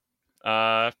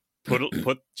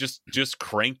just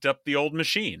cranked up the old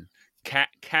machine,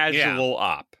 casual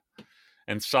op,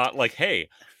 and thought like, hey,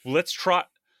 let's try.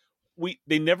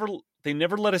 They never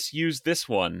let us use this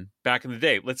one back in the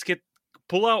day. Let's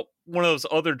pull out one of those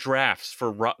other drafts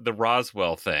for the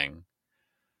Roswell thing,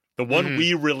 the one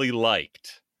we really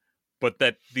liked. but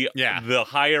that the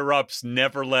higher ups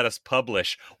never let us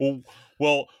publish.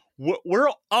 Well,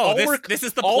 this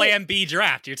is the Plan B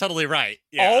draft. You're totally right.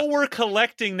 Yeah. All we're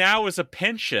collecting now is a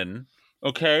pension.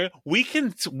 Okay, we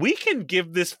can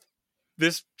give this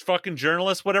fucking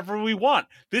journalist whatever we want.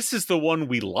 This is the one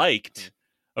we liked.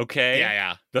 Okay,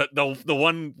 yeah. The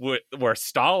one where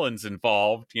Stalin's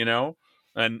involved, you know,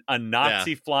 and a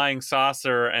Nazi flying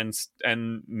saucer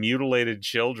and mutilated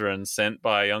children sent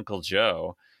by Uncle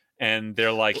Joe. And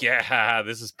they're like, yeah,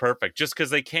 this is perfect. Just because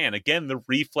they can. Again, the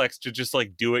reflex to just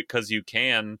like do it because you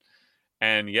can.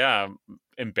 And yeah,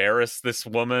 embarrass this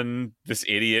woman, this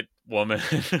idiot woman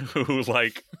who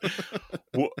like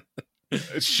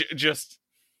just.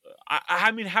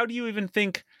 I mean, how do you even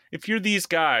think, if you're these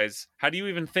guys, how do you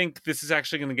even think this is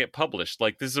actually going to get published?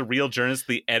 Like, this is a real journalist,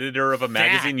 the editor of a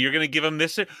magazine. You're going to give him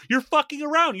this. You're fucking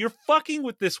around. You're fucking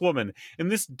with this woman. And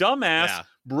this dumbass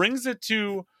brings it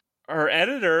to her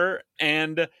editor.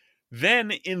 And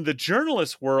then in the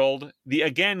journalist world, the,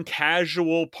 again,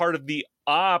 casual part of the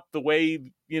op, the way,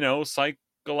 you know,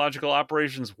 psychological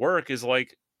operations work is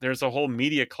like, there's a whole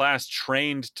media class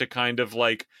trained to kind of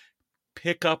like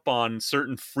pick up on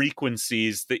certain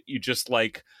frequencies that you just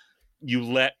like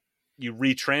you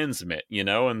retransmit, you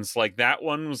know. And it's like that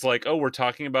one was like, oh, we're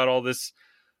talking about all this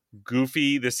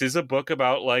goofy, this is a book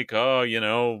about like, oh, you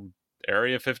know,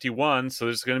 Area 51, so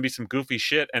there's going to be some goofy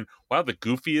shit. And wow, the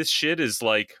goofiest shit is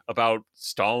like about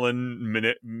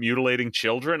Stalin mutilating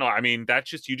children. I mean, that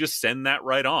just, you just send that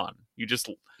right on. You just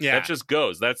that just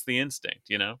goes. That's the instinct,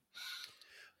 you know.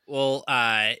 Well,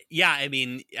 yeah, I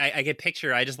mean, I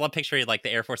just love picturing like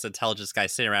the Air Force intelligence guy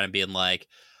sitting around and being like,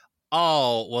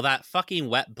 oh, well, that fucking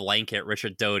wet blanket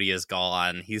Richard Doty is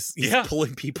gone. He's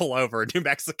pulling people over in New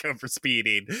Mexico for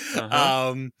speeding.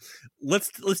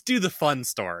 Let's do the fun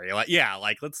story. Like, yeah,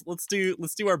 like let's do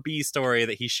our B story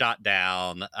that he shot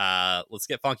down. Let's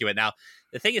get funky with it. Now,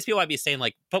 the thing is, people might be saying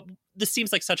like, but this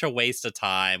seems like such a waste of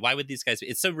time. Why would these guys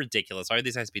it's so ridiculous. Why would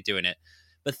these guys be doing it?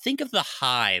 But think of the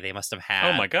high they must have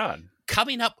had. Oh, my God.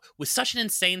 Coming up with such an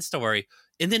insane story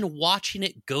and then watching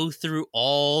it go through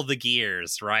all the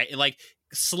gears, right? And like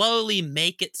slowly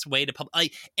make its way to public.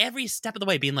 Like every step of the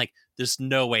way being like, there's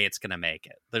no way it's going to make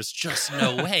it. There's just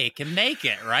no way it can make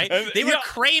it, right? They were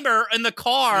Kramer in the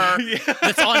car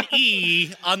that's on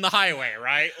E on the highway,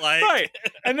 right? Like, right.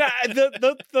 And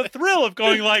the thrill of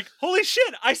going like, holy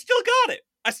shit, I still got it.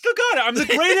 I'm the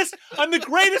greatest. I'm the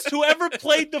greatest who ever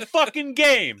played the fucking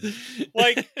game.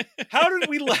 Like, how did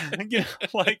we, you know,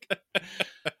 like,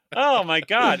 oh my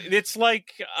God. It's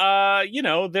like, you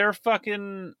know, they're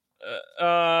fucking,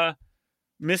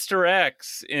 Mr.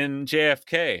 X in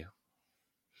JFK.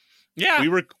 Yeah. We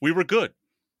were good.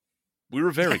 We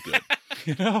were very good.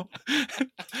 You know?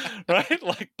 Right?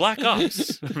 Like Black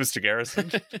Ops, Mr.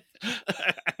 Garrison.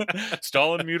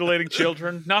 Stalin mutilating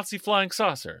children, Nazi flying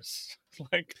saucers.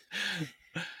 Like,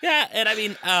 yeah, and I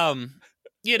mean,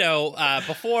 you know,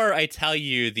 before I tell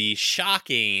you the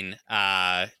shocking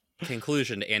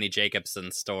conclusion to Annie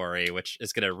Jacobson's story, which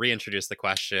is going to reintroduce the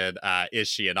question, is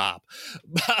she an op?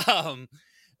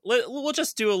 We'll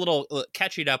just do a little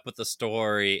catching up with the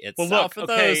story itself. Well, look, for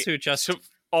those who just... So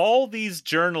all these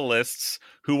journalists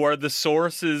who are the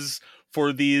sources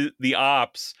for the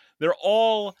ops, they're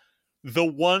all the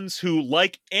ones who,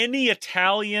 like any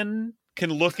Italian... can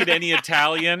look at any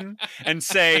Italian and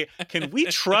say, can we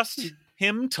trust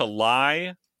him to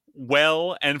lie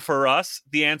well? And for us,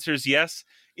 the answer is yes.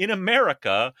 In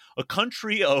America, a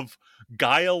country of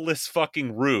guileless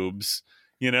fucking rubes,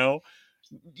 you know,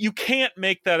 you can't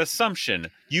make that assumption.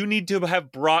 You need to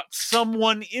have brought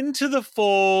someone into the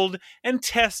fold and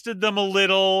tested them a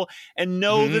little and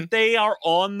know that they are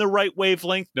on the right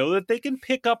wavelength, know that they can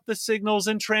pick up the signals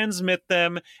and transmit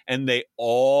them. And they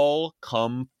all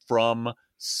come from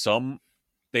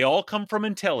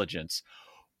intelligence.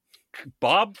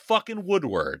 Bob fucking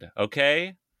Woodward,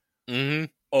 okay?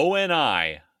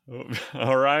 ONI.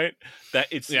 All right? That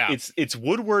it's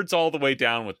Woodward's all the way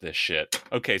down with this shit.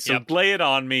 Okay, so lay it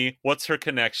on me. What's her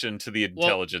connection to the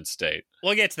intelligence state?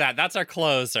 We'll get to that. That's our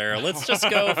closer. Let's just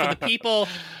go for the people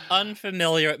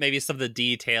unfamiliar with maybe some of the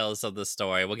details of the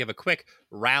story. We'll give a quick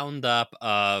roundup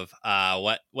of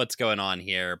what's going on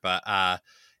here, but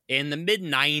in the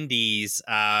mid-90s,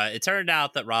 it turned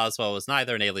out that Roswell was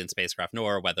neither an alien spacecraft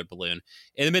nor a weather balloon.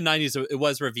 In the mid-90s, it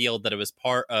was revealed that it was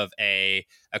part of a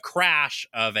crash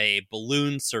of a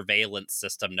balloon surveillance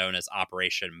system known as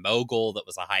Operation Mogul that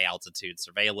was a high-altitude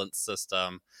surveillance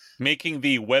system. Making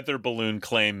the weather balloon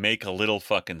claim make a little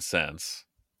fucking sense.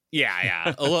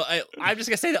 Yeah. I'm just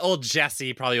going to say that old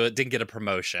Jesse probably didn't get a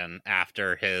promotion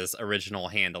after his original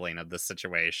handling of this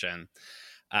situation.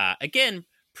 Again,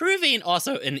 proving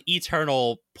also an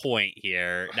eternal point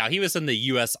here. Now, he was in the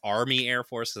U.S. Army Air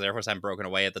Force, because the Air Force hadn't broken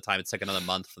away at the time. It took another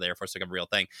month for the Air Force to become a real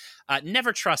thing.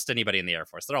 Never trust anybody in the Air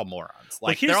Force. They're all morons.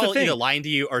 Like, here's they're the all thing. either lying to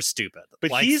you or stupid.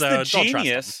 But like, he's so the don't trust them.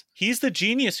 genius. He's the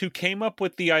genius who came up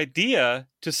with the idea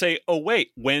to say, oh,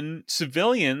 wait, when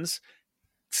civilians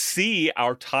see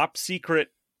our top secret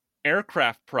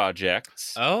aircraft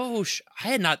projects, Oh, I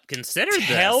had not considered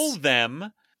tell this.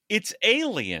 them it's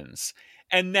aliens.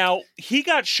 And now he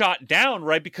got shot down,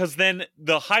 right? Because then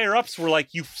the higher ups were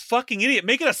like, you fucking idiot,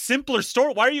 make it a simpler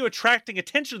story. Why are you attracting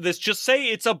attention to this? Just say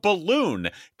it's a balloon.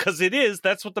 Because it is.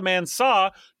 That's what the man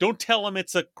saw. Don't tell him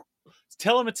it's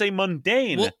a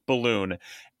mundane balloon.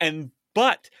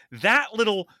 But that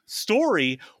little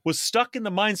story was stuck in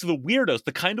the minds of the weirdos,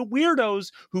 the kind of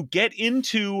weirdos who get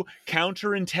into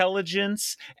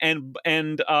counterintelligence and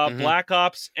black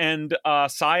ops and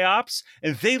psyops,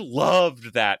 and they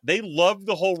loved that. They loved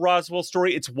the whole Roswell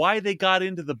story. It's why they got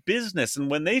into the business.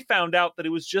 And when they found out that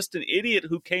it was just an idiot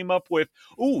who came up with,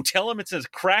 "Ooh, tell him it's a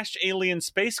crashed alien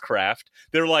spacecraft,"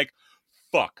 they're like,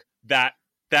 "Fuck that!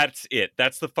 That's it.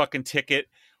 That's the fucking ticket.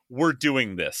 We're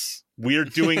doing this. We're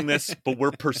doing this, but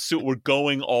we're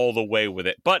going all the way with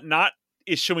it, but not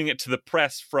issuing it to the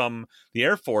press from the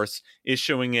Air Force,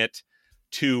 issuing it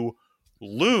to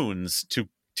loons to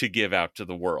give out to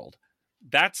the world."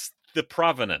 That's the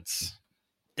provenance.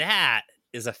 That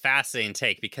is a fascinating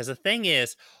take, because the thing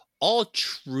is, all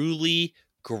truly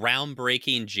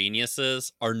groundbreaking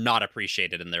geniuses are not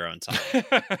appreciated in their own time.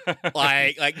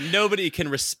 like nobody can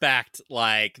respect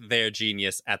like their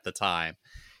genius at the time.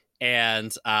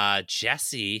 And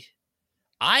Jesse,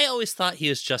 I always thought he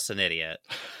was just an idiot,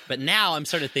 but now I'm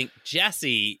starting to think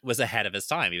Jesse was ahead of his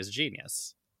time. He was a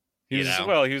genius. He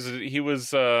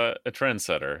was a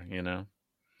trendsetter, you know.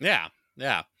 Yeah.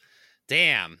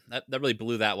 Damn, that really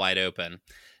blew that wide open.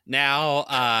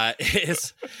 Now,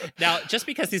 just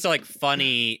because these are like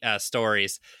funny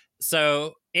stories.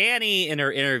 So Annie in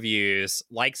her interviews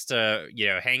likes to,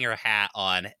 hang her hat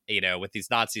on, with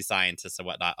these Nazi scientists and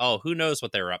whatnot. Oh, who knows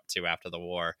what they were up to after the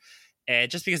war.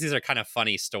 And just because these are kind of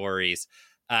funny stories,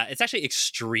 it's actually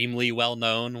extremely well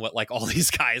known what like all these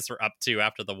guys were up to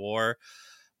after the war.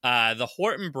 The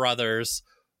Horton brothers,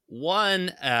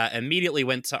 one immediately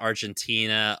went to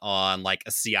Argentina on like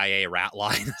a CIA rat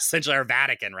line, essentially, or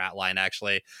Vatican rat line,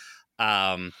 actually.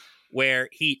 Where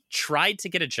he tried to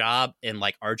get a job in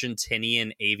like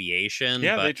Argentinian aviation,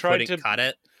 but they tried couldn't cut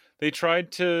it. They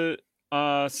tried to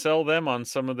sell them on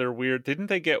some of their weird. Didn't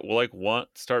they get like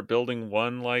start building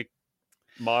one like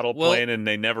model plane, and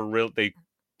they never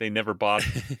they never bought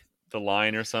the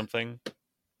line or something?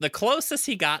 The closest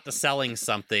he got to selling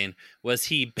something was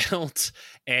he built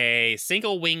a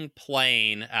single-wing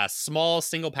plane, a small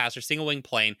single-passenger, single-wing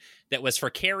plane that was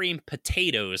for carrying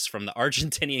potatoes from the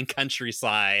Argentinian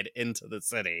countryside into the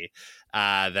city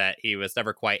that he was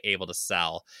never quite able to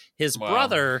sell. His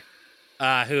brother,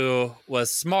 who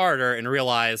was smarter and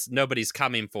realized nobody's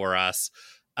coming for us,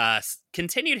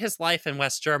 continued his life in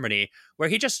West Germany, where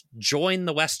he just joined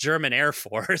the West German Air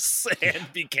Force and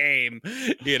became,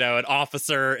 an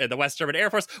officer in the West German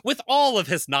Air Force with all of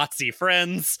his Nazi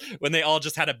friends when they all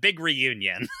just had a big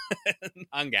reunion and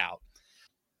hung out.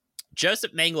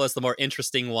 Joseph Mengele is the more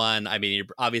interesting one. I mean, you're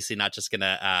obviously not just going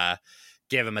to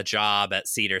give him a job at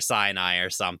Cedars-Sinai or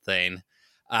something.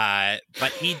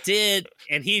 But he did,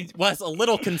 and he was a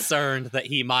little concerned that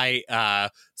he might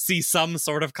see some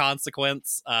sort of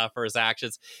consequence for his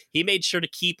actions. He made sure to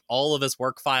keep all of his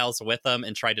work files with him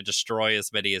and tried to destroy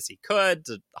as many as he could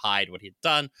to hide what he'd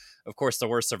done. Of course, there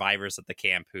were survivors at the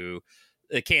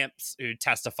camps who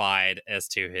testified as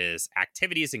to his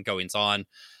activities and goings on.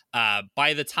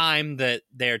 By the time that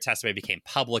their testimony became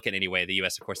public in any way, the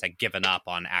U.S., of course, had given up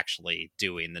on actually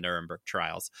doing the Nuremberg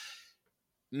trials.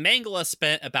 Mengele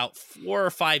spent about 4 or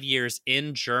 5 years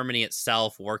in Germany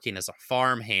itself working as a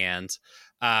farmhand,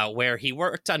 where he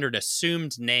worked under an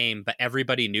assumed name, but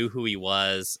everybody knew who he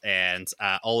was, and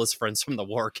all his friends from the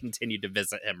war continued to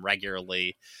visit him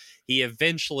regularly. He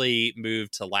eventually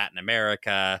moved to Latin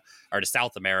America, or to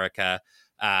South America,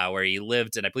 where he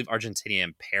lived in, I believe, Argentina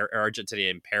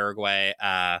and Paraguay.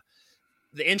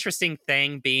 The interesting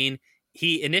thing being,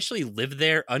 he initially lived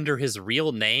there under his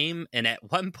real name, and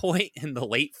at one point in the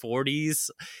late 40s,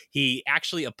 he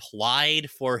actually applied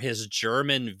for his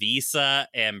German visa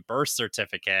and birth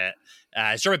certificate,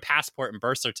 his German passport and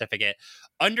birth certificate,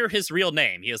 under his real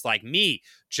name. He was like, me,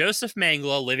 Joseph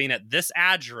Mengele, living at this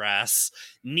address,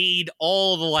 need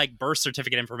all the like birth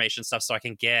certificate information stuff so I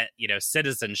can get,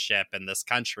 citizenship in this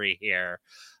country here.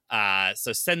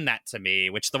 So send that to me,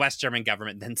 which the West German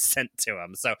government then sent to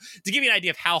him. So to give you an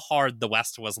idea of how hard the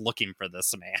West was looking for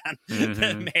this man,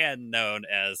 the man known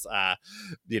as,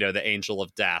 the Angel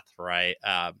of Death, right?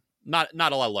 Not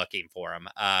a lot looking for him.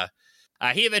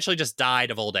 He eventually just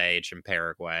died of old age in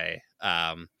Paraguay.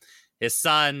 His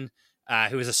son,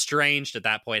 who was estranged at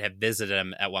that point, had visited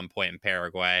him at one point in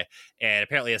Paraguay. And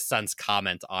apparently his son's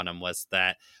comment on him was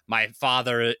that my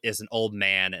father is an old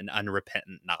man, an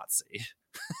unrepentant Nazi.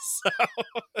 So,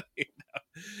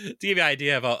 to give you an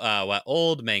idea of what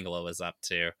old Mengele was up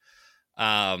to.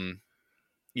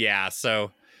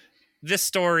 So this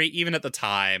story, even at the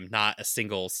time, not a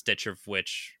single stitch of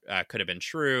which could have been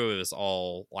true. It was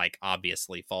all like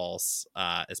obviously false,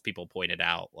 as people pointed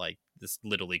out. Like this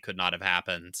literally could not have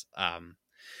happened.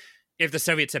 If the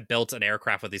Soviets had built an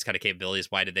aircraft with these kind of capabilities,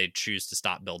 why did they choose to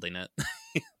stop building it?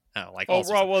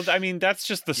 I mean, that's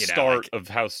just the start of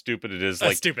how stupid it is.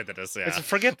 Like stupid it is. Yeah.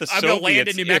 Forget the I'm Soviets. gonna land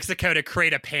in New Mexico to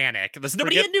create a panic. There's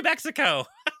nobody in New Mexico.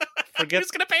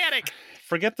 Who's gonna panic?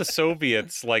 Forget the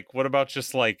Soviets. Like, what about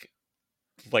just like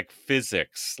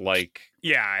physics? Like,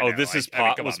 this was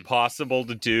possible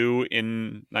to do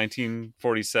in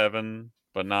 1947,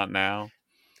 but not now.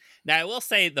 Now, I will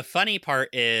say the funny part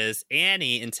is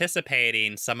Annie,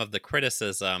 anticipating some of the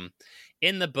criticism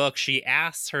in the book, she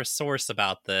asks her source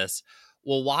about this.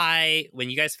 Well, why, when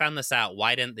you guys found this out,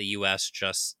 why didn't the U.S.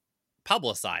 just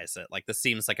publicize it? Like, this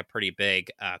seems like a pretty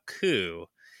big coup.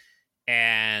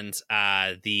 And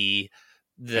the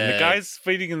guys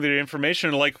feeding the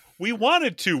information are like, we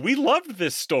wanted to. We loved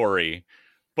this story.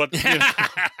 But,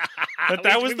 but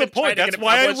that was the point. That's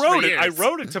why I wrote it. I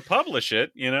wrote it to publish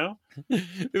it, We've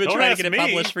been trying to get it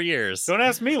published for years. Don't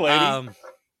ask me, lady.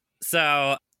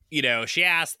 So, she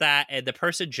asked that, and the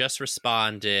person just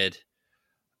responded,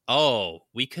 oh,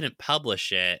 we couldn't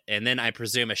publish it. And then I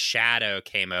presume a shadow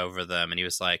came over them, and he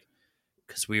was like,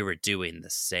 because we were doing the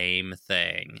same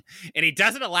thing. And he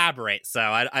doesn't elaborate, so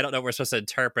I don't know if we're supposed to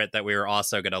interpret that we were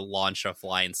also going to launch a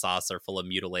flying saucer full of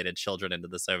mutilated children into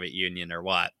the Soviet Union or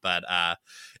what. But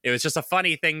it was just a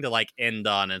funny thing to, like, end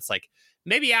on. And it's like,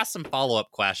 maybe ask some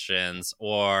follow-up questions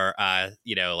or,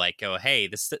 go, hey,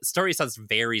 this story sounds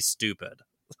very stupid.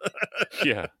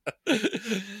 Yeah.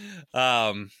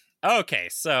 Okay,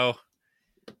 so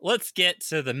let's get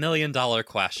to the $1 million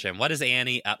question. What is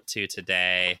Annie up to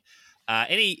today?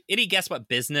 Any guess what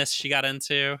business she got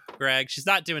into, Greg? She's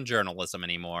not doing journalism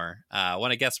anymore.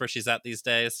 Want to guess where she's at these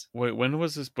days? Wait, when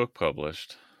was this book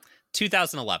published?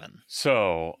 2011.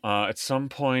 So, at some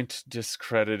point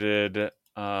discredited.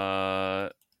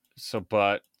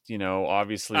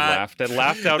 Obviously laughed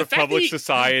out of public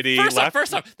society.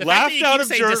 First off, the fact that you keep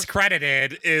saying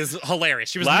discredited is hilarious.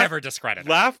 She was never discredited.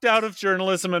 Laughed out of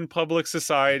journalism and public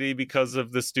society because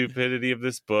of the stupidity of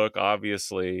this book,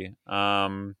 obviously.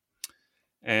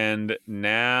 And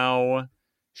now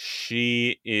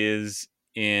she is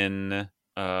in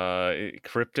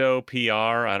crypto PR.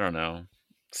 I don't know.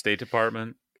 State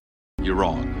Department. You're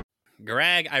wrong.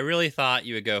 Greg, I really thought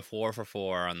you would go 4 for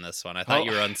 4 on this one. I thought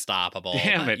you were unstoppable.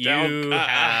 Damn it.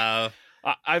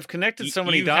 I've connected so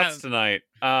many dots tonight.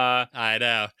 I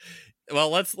know.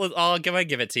 Well, I'll give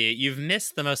it to you. You've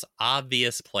missed the most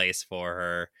obvious place for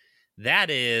her. That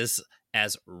is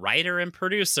as writer and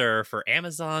producer for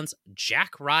Amazon's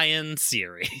Jack Ryan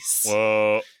series.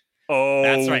 Whoa.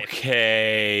 That's right.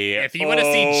 Okay. If you want to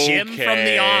see Jim from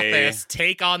The Office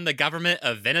take on the government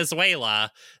of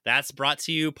Venezuela, that's brought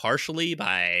to you partially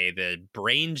by the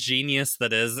brain genius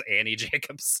that is Annie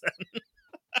Jacobsen.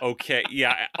 Okay.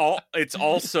 Yeah. It's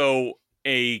also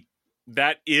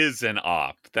that is an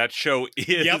op. That show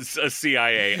is a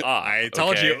CIA op. I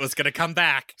told you it was going to come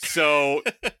back. So,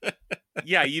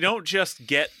 yeah, you don't just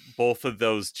get both of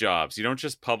those jobs. You don't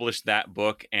just publish that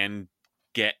book and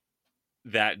get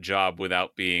that job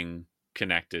without being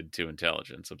connected to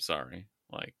intelligence. I'm sorry.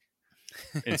 Like,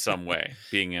 in some way,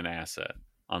 being an asset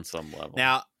on some level.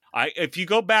 Now, if you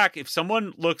go back, if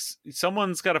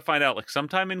someone's got to find out, like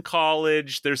sometime in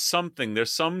college, there's some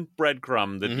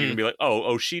breadcrumb that you can be like,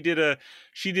 oh, she did an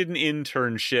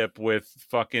internship with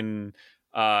fucking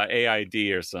AID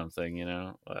or something,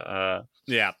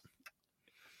 yeah.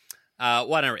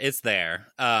 Whatever, it's there.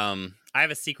 I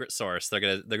have a secret source. They're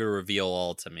gonna reveal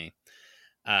all to me.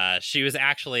 She was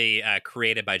actually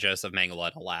created by Joseph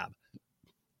Mengele in a lab.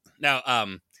 Now,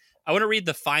 I want to read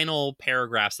the final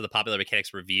paragraphs of the Popular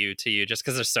Mechanics Review to you just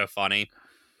because they're so funny.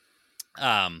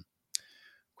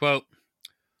 Quote,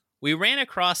 we ran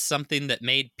across something that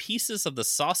made pieces of the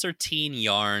Saucer Teen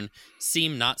yarn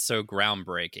seem not so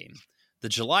groundbreaking. The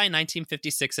July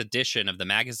 1956 edition of the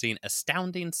magazine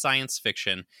Astounding Science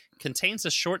Fiction contains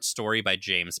a short story by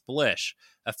James Blish,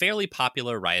 a fairly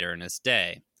popular writer in his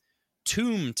day.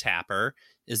 Tomb Tapper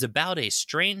is about a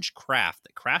strange craft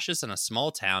that crashes in a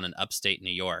small town in upstate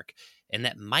New York, and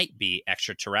that might be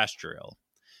extraterrestrial.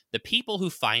 The people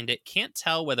who find it can't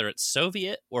tell whether it's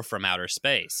Soviet or from outer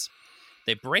space.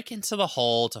 They break into the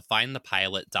hull to find the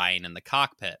pilot dying in the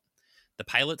cockpit. The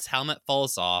pilot's helmet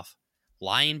falls off.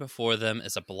 Lying before them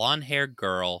is a blonde-haired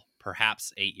girl,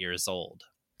 perhaps 8 years old.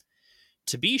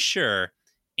 To be sure,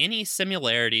 any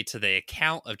similarity to the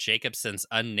account of Jacobson's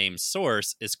unnamed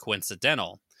source is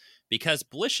coincidental, because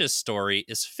Blish's story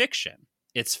is fiction.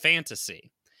 It's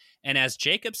fantasy. And as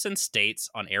Jacobson states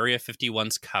on Area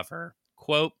 51's cover,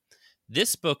 quote,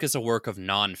 "This book is a work of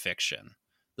nonfiction.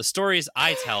 The stories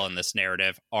I tell in this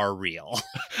narrative are real."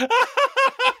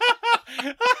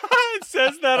 It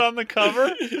says that on the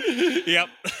cover? Yep.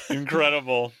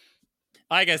 Incredible.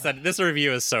 Like I said, this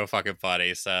review is so fucking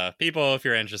funny. So, people, if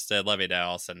you're interested, let me know.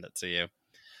 I'll send it to you.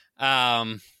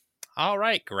 All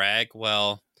right, Greg.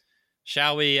 Well,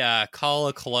 shall we call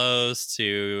a close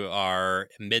to our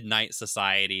midnight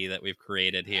society that we've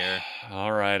created here?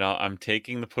 All right. I'm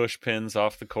taking the push pins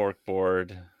off the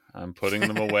corkboard. I'm putting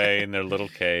them away in their little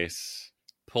case.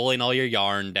 Pulling all your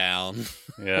yarn down.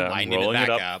 Yeah, I'm winding rolling it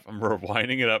back up. I'm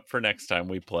winding it up for next time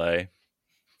we play.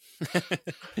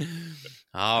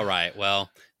 All right.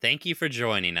 Well, thank you for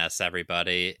joining us,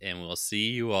 everybody, and we'll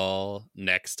see you all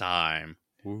next time.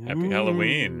 Happy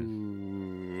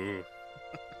Halloween.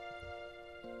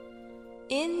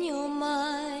 In your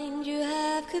mind, you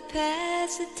have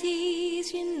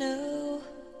capacities, you know,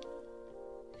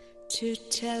 to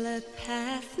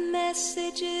telepath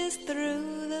messages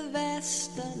through the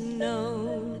vast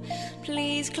unknown.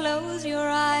 Please close your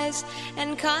eyes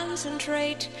and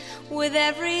concentrate with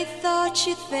every thought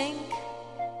you think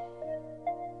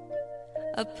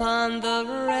upon the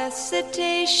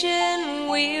recitation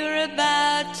we're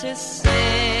about to sing.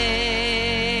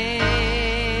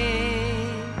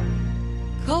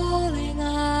 Calling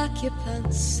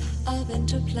occupants of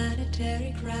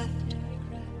interplanetary craft.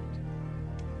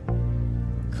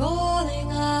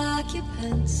 Calling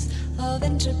occupants of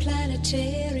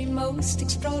interplanetary most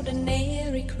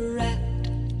extraordinary craft.